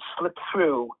it would slip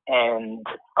through and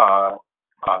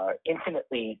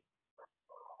infinitely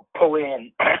pull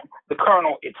in the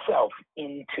kernel itself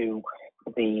into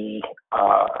the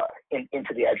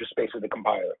address space of the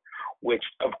compiler, which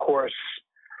of course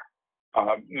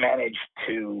managed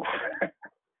to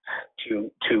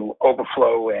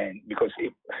overflow, and because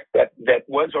that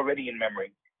was already in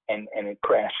memory, and it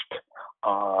crashed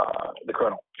the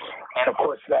kernel. And of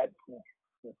course that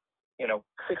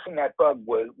fixing that bug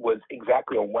was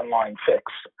exactly a one-line fix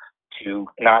to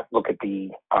not look at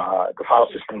the file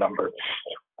system number,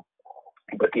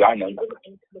 but the inode number.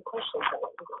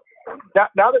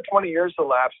 Now that 20 years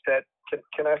elapsed,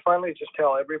 can I finally just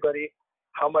tell everybody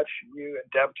how much you and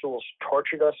DevTools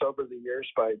tortured us over the years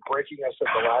by breaking us at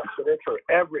the last minute for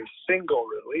every single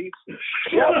release?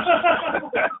 Yes.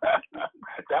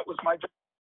 That was my job.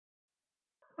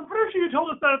 I'm pretty sure you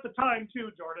told us that at the time too,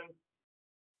 Jordan.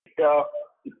 Yeah,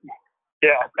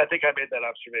 I think I made that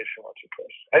observation once or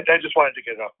twice. I just wanted to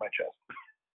get it off my chest.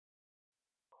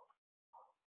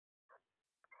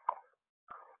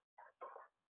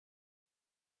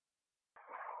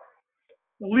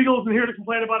 The legals in here to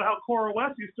complain about how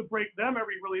CoreOS used to break them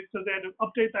every release because they had to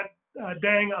update that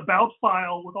dang about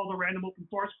file with all the random open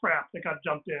source crap that got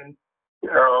jumped in.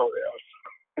 Oh,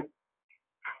 yes.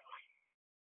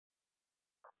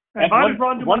 At one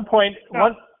point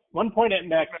at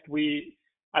Next,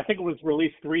 I think it was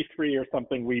release 3.3 or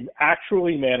something, we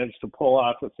actually managed to pull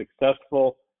off a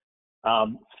successful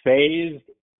phased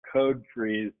code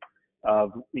freeze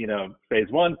of phase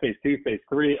 1, phase 2, phase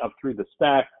 3 up through the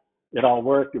spec. It all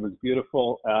worked. It was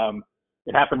beautiful.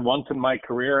 It happened once in my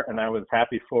career, and I was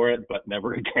happy for it, but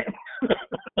never again.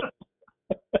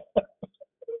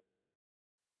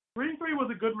 Green 3 was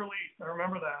a good release. I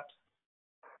remember that.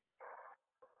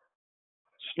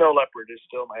 Snow Leopard is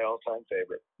still my all-time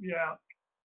favorite. Yeah.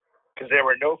 Because there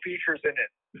were no features in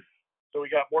it. So we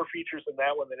got more features in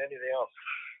that one than anything else.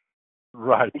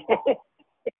 Right.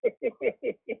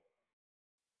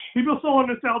 People still are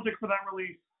nostalgic for that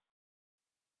release.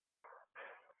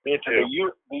 Me too.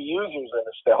 The users are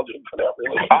nostalgic for that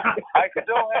release. I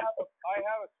still have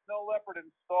a Snow Leopard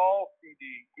install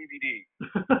DVD.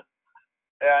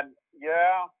 And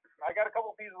yeah, I got a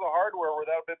couple pieces of hardware where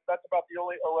that's about the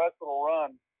only OS that'll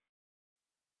run.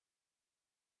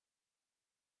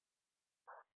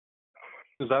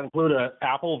 Does that include an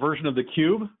Apple version of the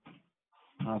Cube?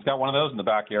 It's got one of those in the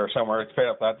back here somewhere. It's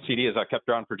that CD is I kept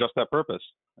around for just that purpose.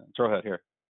 Throw it here.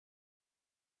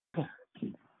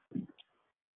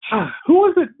 Who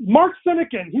was it? Mark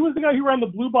Sinekin. He was the guy who ran the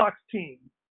Blue Box team.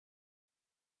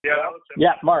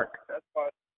 Yeah, Mark. That's fun.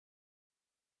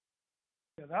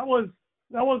 Yeah, that was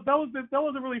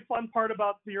a really fun part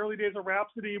about the early days of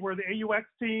Rhapsody, where the AUX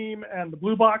team and the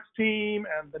Blue Box team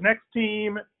and the Next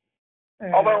team.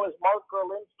 And although it was Mark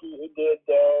Gorlinsky who did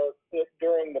it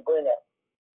during the bring up.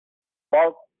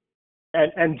 Mark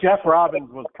and Jeff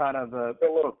Robbins was kind of the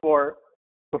before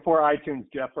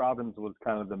iTunes. Jeff Robbins was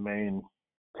kind of the main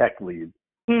tech lead.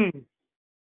 Sinekin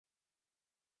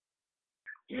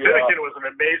was an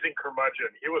amazing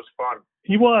curmudgeon. He was fun.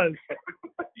 He was.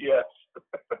 Yes.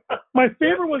 My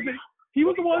favorite was that he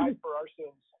was the one. For our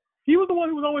sins. He was the one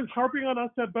who was always harping on us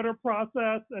to have better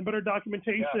process and better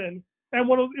documentation. Yeah. And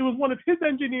it was one of his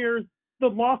engineers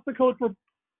that lost the code for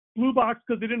Blue Box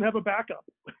because they didn't have a backup.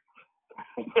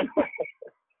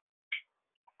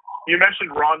 You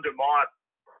mentioned Ron DeMont,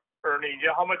 Ernie. You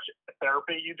know how much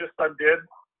therapy you just undid?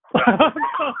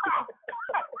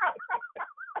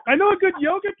 I know a good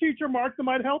yoga teacher, Mark, that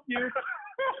might help you.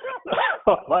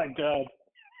 Oh my God.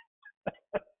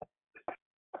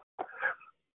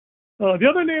 The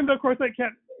other name, of course, it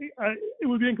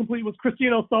would be incomplete, was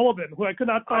Christine O'Sullivan, who I could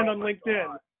not find on LinkedIn.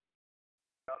 God.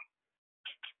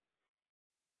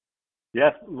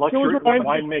 Yes, luxury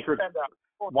winemaker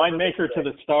to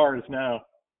the stars now.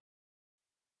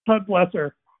 God bless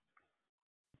her.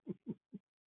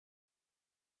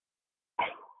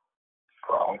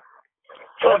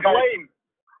 So Blaine,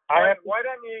 why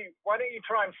don't you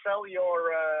try and sell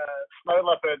your Snow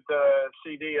Leopard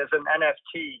CD as an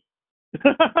NFT?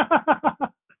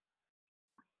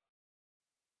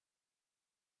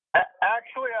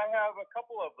 Actually, I have a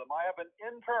couple of them. I have an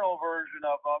internal version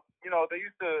of them. They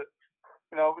used to,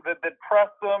 they'd press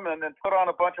them and then put on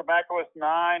a bunch of macOS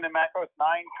 9 and macOS 9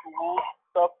 tools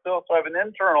stuff still. So I have an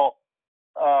internal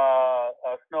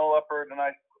Snow Leopard, and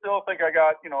I still think I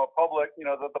got, a public,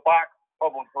 the box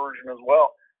public version as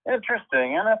well.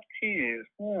 Interesting. NFTs.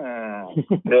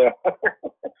 Yeah.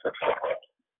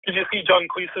 Did you see John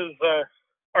Cleese's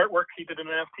artwork he did an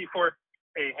NFT for?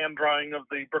 A hand drawing of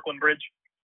the Brooklyn Bridge.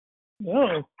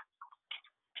 Oh.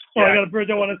 Yeah. I got a bridge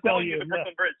I want to sell you. The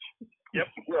Brooklyn Bridge. Yep.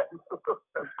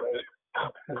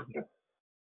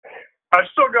 I've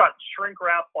still got shrink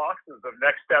wrap boxes of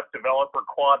Next Step Developer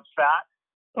Quad Fat.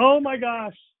 Oh my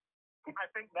gosh. I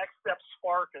think Next Step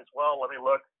Spark as well. Let me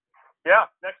look. Yeah,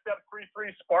 Next Step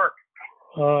 3.3 Spark.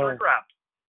 Shrink wrap.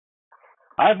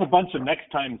 I have a bunch of Next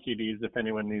Time CDs if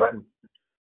anyone needs them.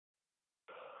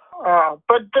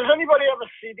 But does anybody have a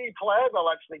CD player they'll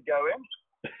actually go in?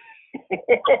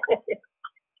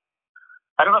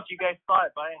 I don't know if you guys saw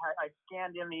it, but I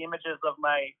scanned in the images of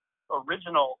my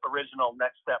original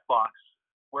Next Step box,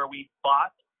 where we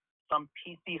bought some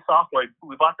PC software.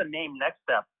 We bought the name Next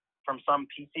Step from some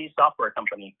PC software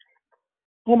company.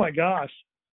 Oh my gosh.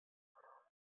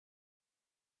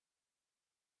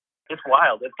 It's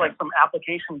wild. It's like some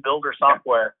application builder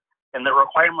software, and the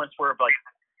requirements were like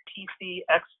PC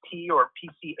XT or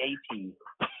PC AT.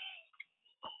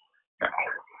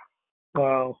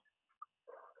 Wow.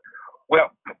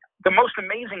 Well, the most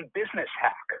amazing business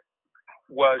hack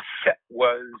was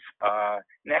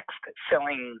Next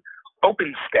selling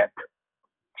OpenStep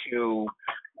to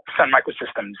Sun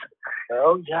Microsystems.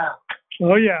 Oh yeah.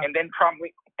 Oh yeah. And then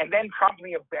promptly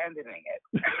abandoning it.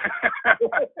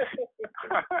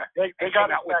 they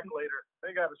got us back later.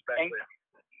 They got us back later.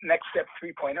 Next Step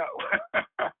 3.0.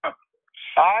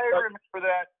 I remember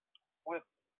that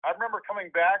I remember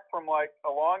coming back from like a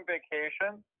long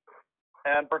vacation,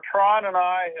 and Bertrand and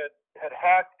I had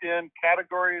hacked in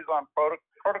categories on protocols,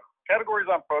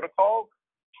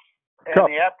 and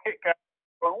the app guy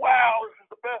going, "Wow, this is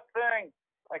the best thing."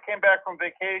 I came back from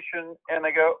vacation, and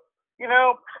they go,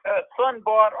 Sun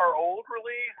bought our old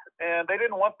release, and they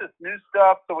didn't want this new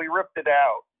stuff, so we ripped it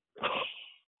out.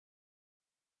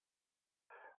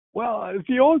 Well,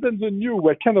 the old and the new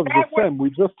were kind of the same. We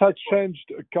just had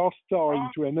changed a car star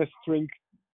into an S-string.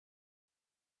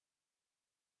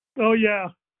 Oh, yeah.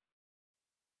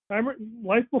 I remember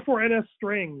Life Before NS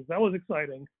Strings. That was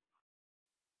exciting.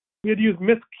 We had to use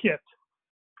MISC-Kit.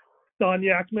 Don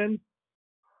Yakman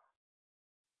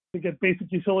to get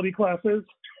basic utility classes.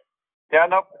 Yeah,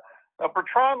 no.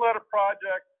 Bertrand led a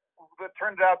project that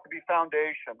turned out to be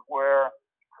Foundation, where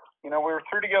we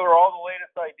threw together all the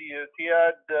latest ideas. He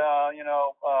had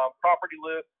property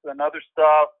lists and other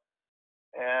stuff,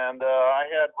 and I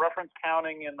had reference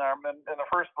counting in the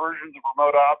first versions of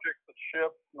remote objects that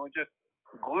shipped, and we just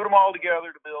glued them all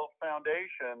together to build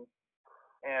Foundation,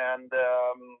 and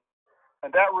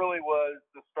that really was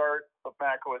the start of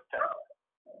macOS 10.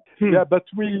 Yeah, but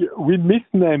we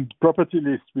misnamed property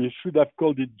list. We should have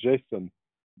called it JSON.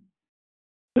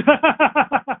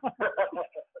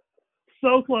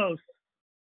 So close.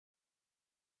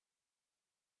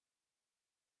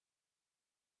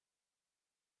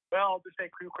 Well, I'll just say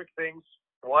two quick things.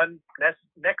 One,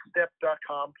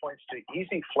 nextstep.com points to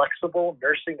easy, flexible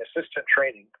nursing assistant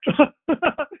training.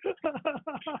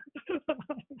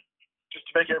 Just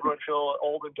to make everyone feel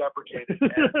old and deprecated.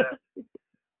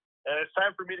 And it's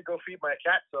time for me to go feed my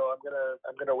cat, so I'm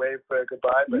gonna wave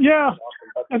goodbye. But yeah,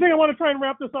 I think I want to try and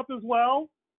wrap this up as well.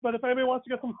 But if anybody wants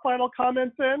to get some final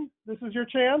comments in, this is your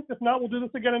chance. If not, we'll do this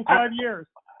again in 5 years.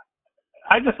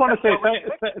 I just want to say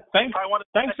thanks,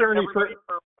 Ernie, for.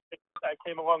 I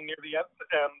came along near the end,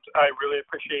 and I really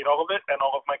appreciate all of it, and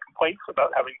all of my complaints about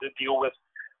having to deal with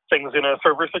things in a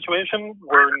server situation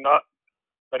were not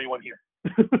anyone here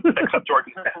except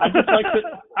Jordan.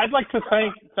 I'd like to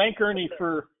thank Ernie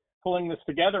for pulling this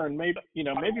together, and maybe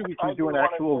we can do an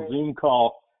actual Zoom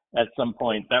call at some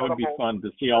point. That would be fun to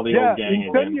see all the old gang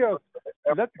in 10 years,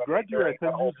 let's graduate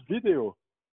and use video.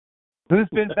 Who's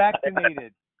been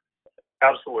vaccinated?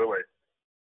 Absolutely.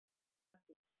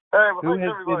 Hey, who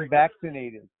has been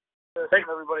vaccinated? Thanks,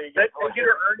 everybody. Thank you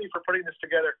to Ernie for putting this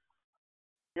together.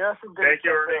 Yes, indeed. Thank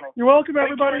you, Ernie. You're welcome,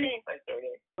 everybody. Thanks,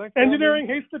 Ernie. Engineering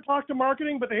hates to talk to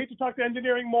marketing, but they hate to talk to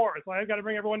engineering more. So I've got to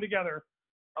bring everyone together.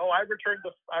 Oh, I returned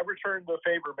the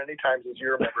favor many times, as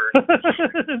you remember.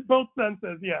 In both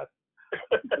senses, yes.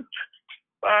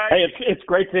 Bye. Hey, it's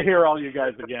great to hear all you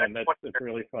guys again. It's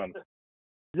really fun.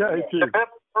 Yeah, it is.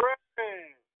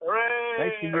 Hooray! Hooray!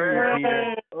 Thanks to you,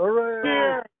 Peter.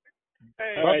 Hooray!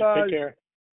 Hey, all right, take care.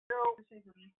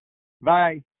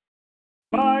 Bye.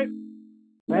 Bye.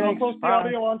 Thanks. I'll post the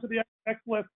audio onto the ExNext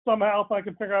list somehow if I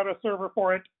can figure out a server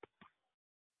for it.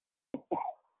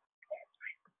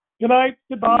 Good night.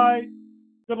 Goodbye.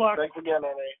 Good luck. Thanks again,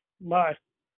 Ernie. Bye.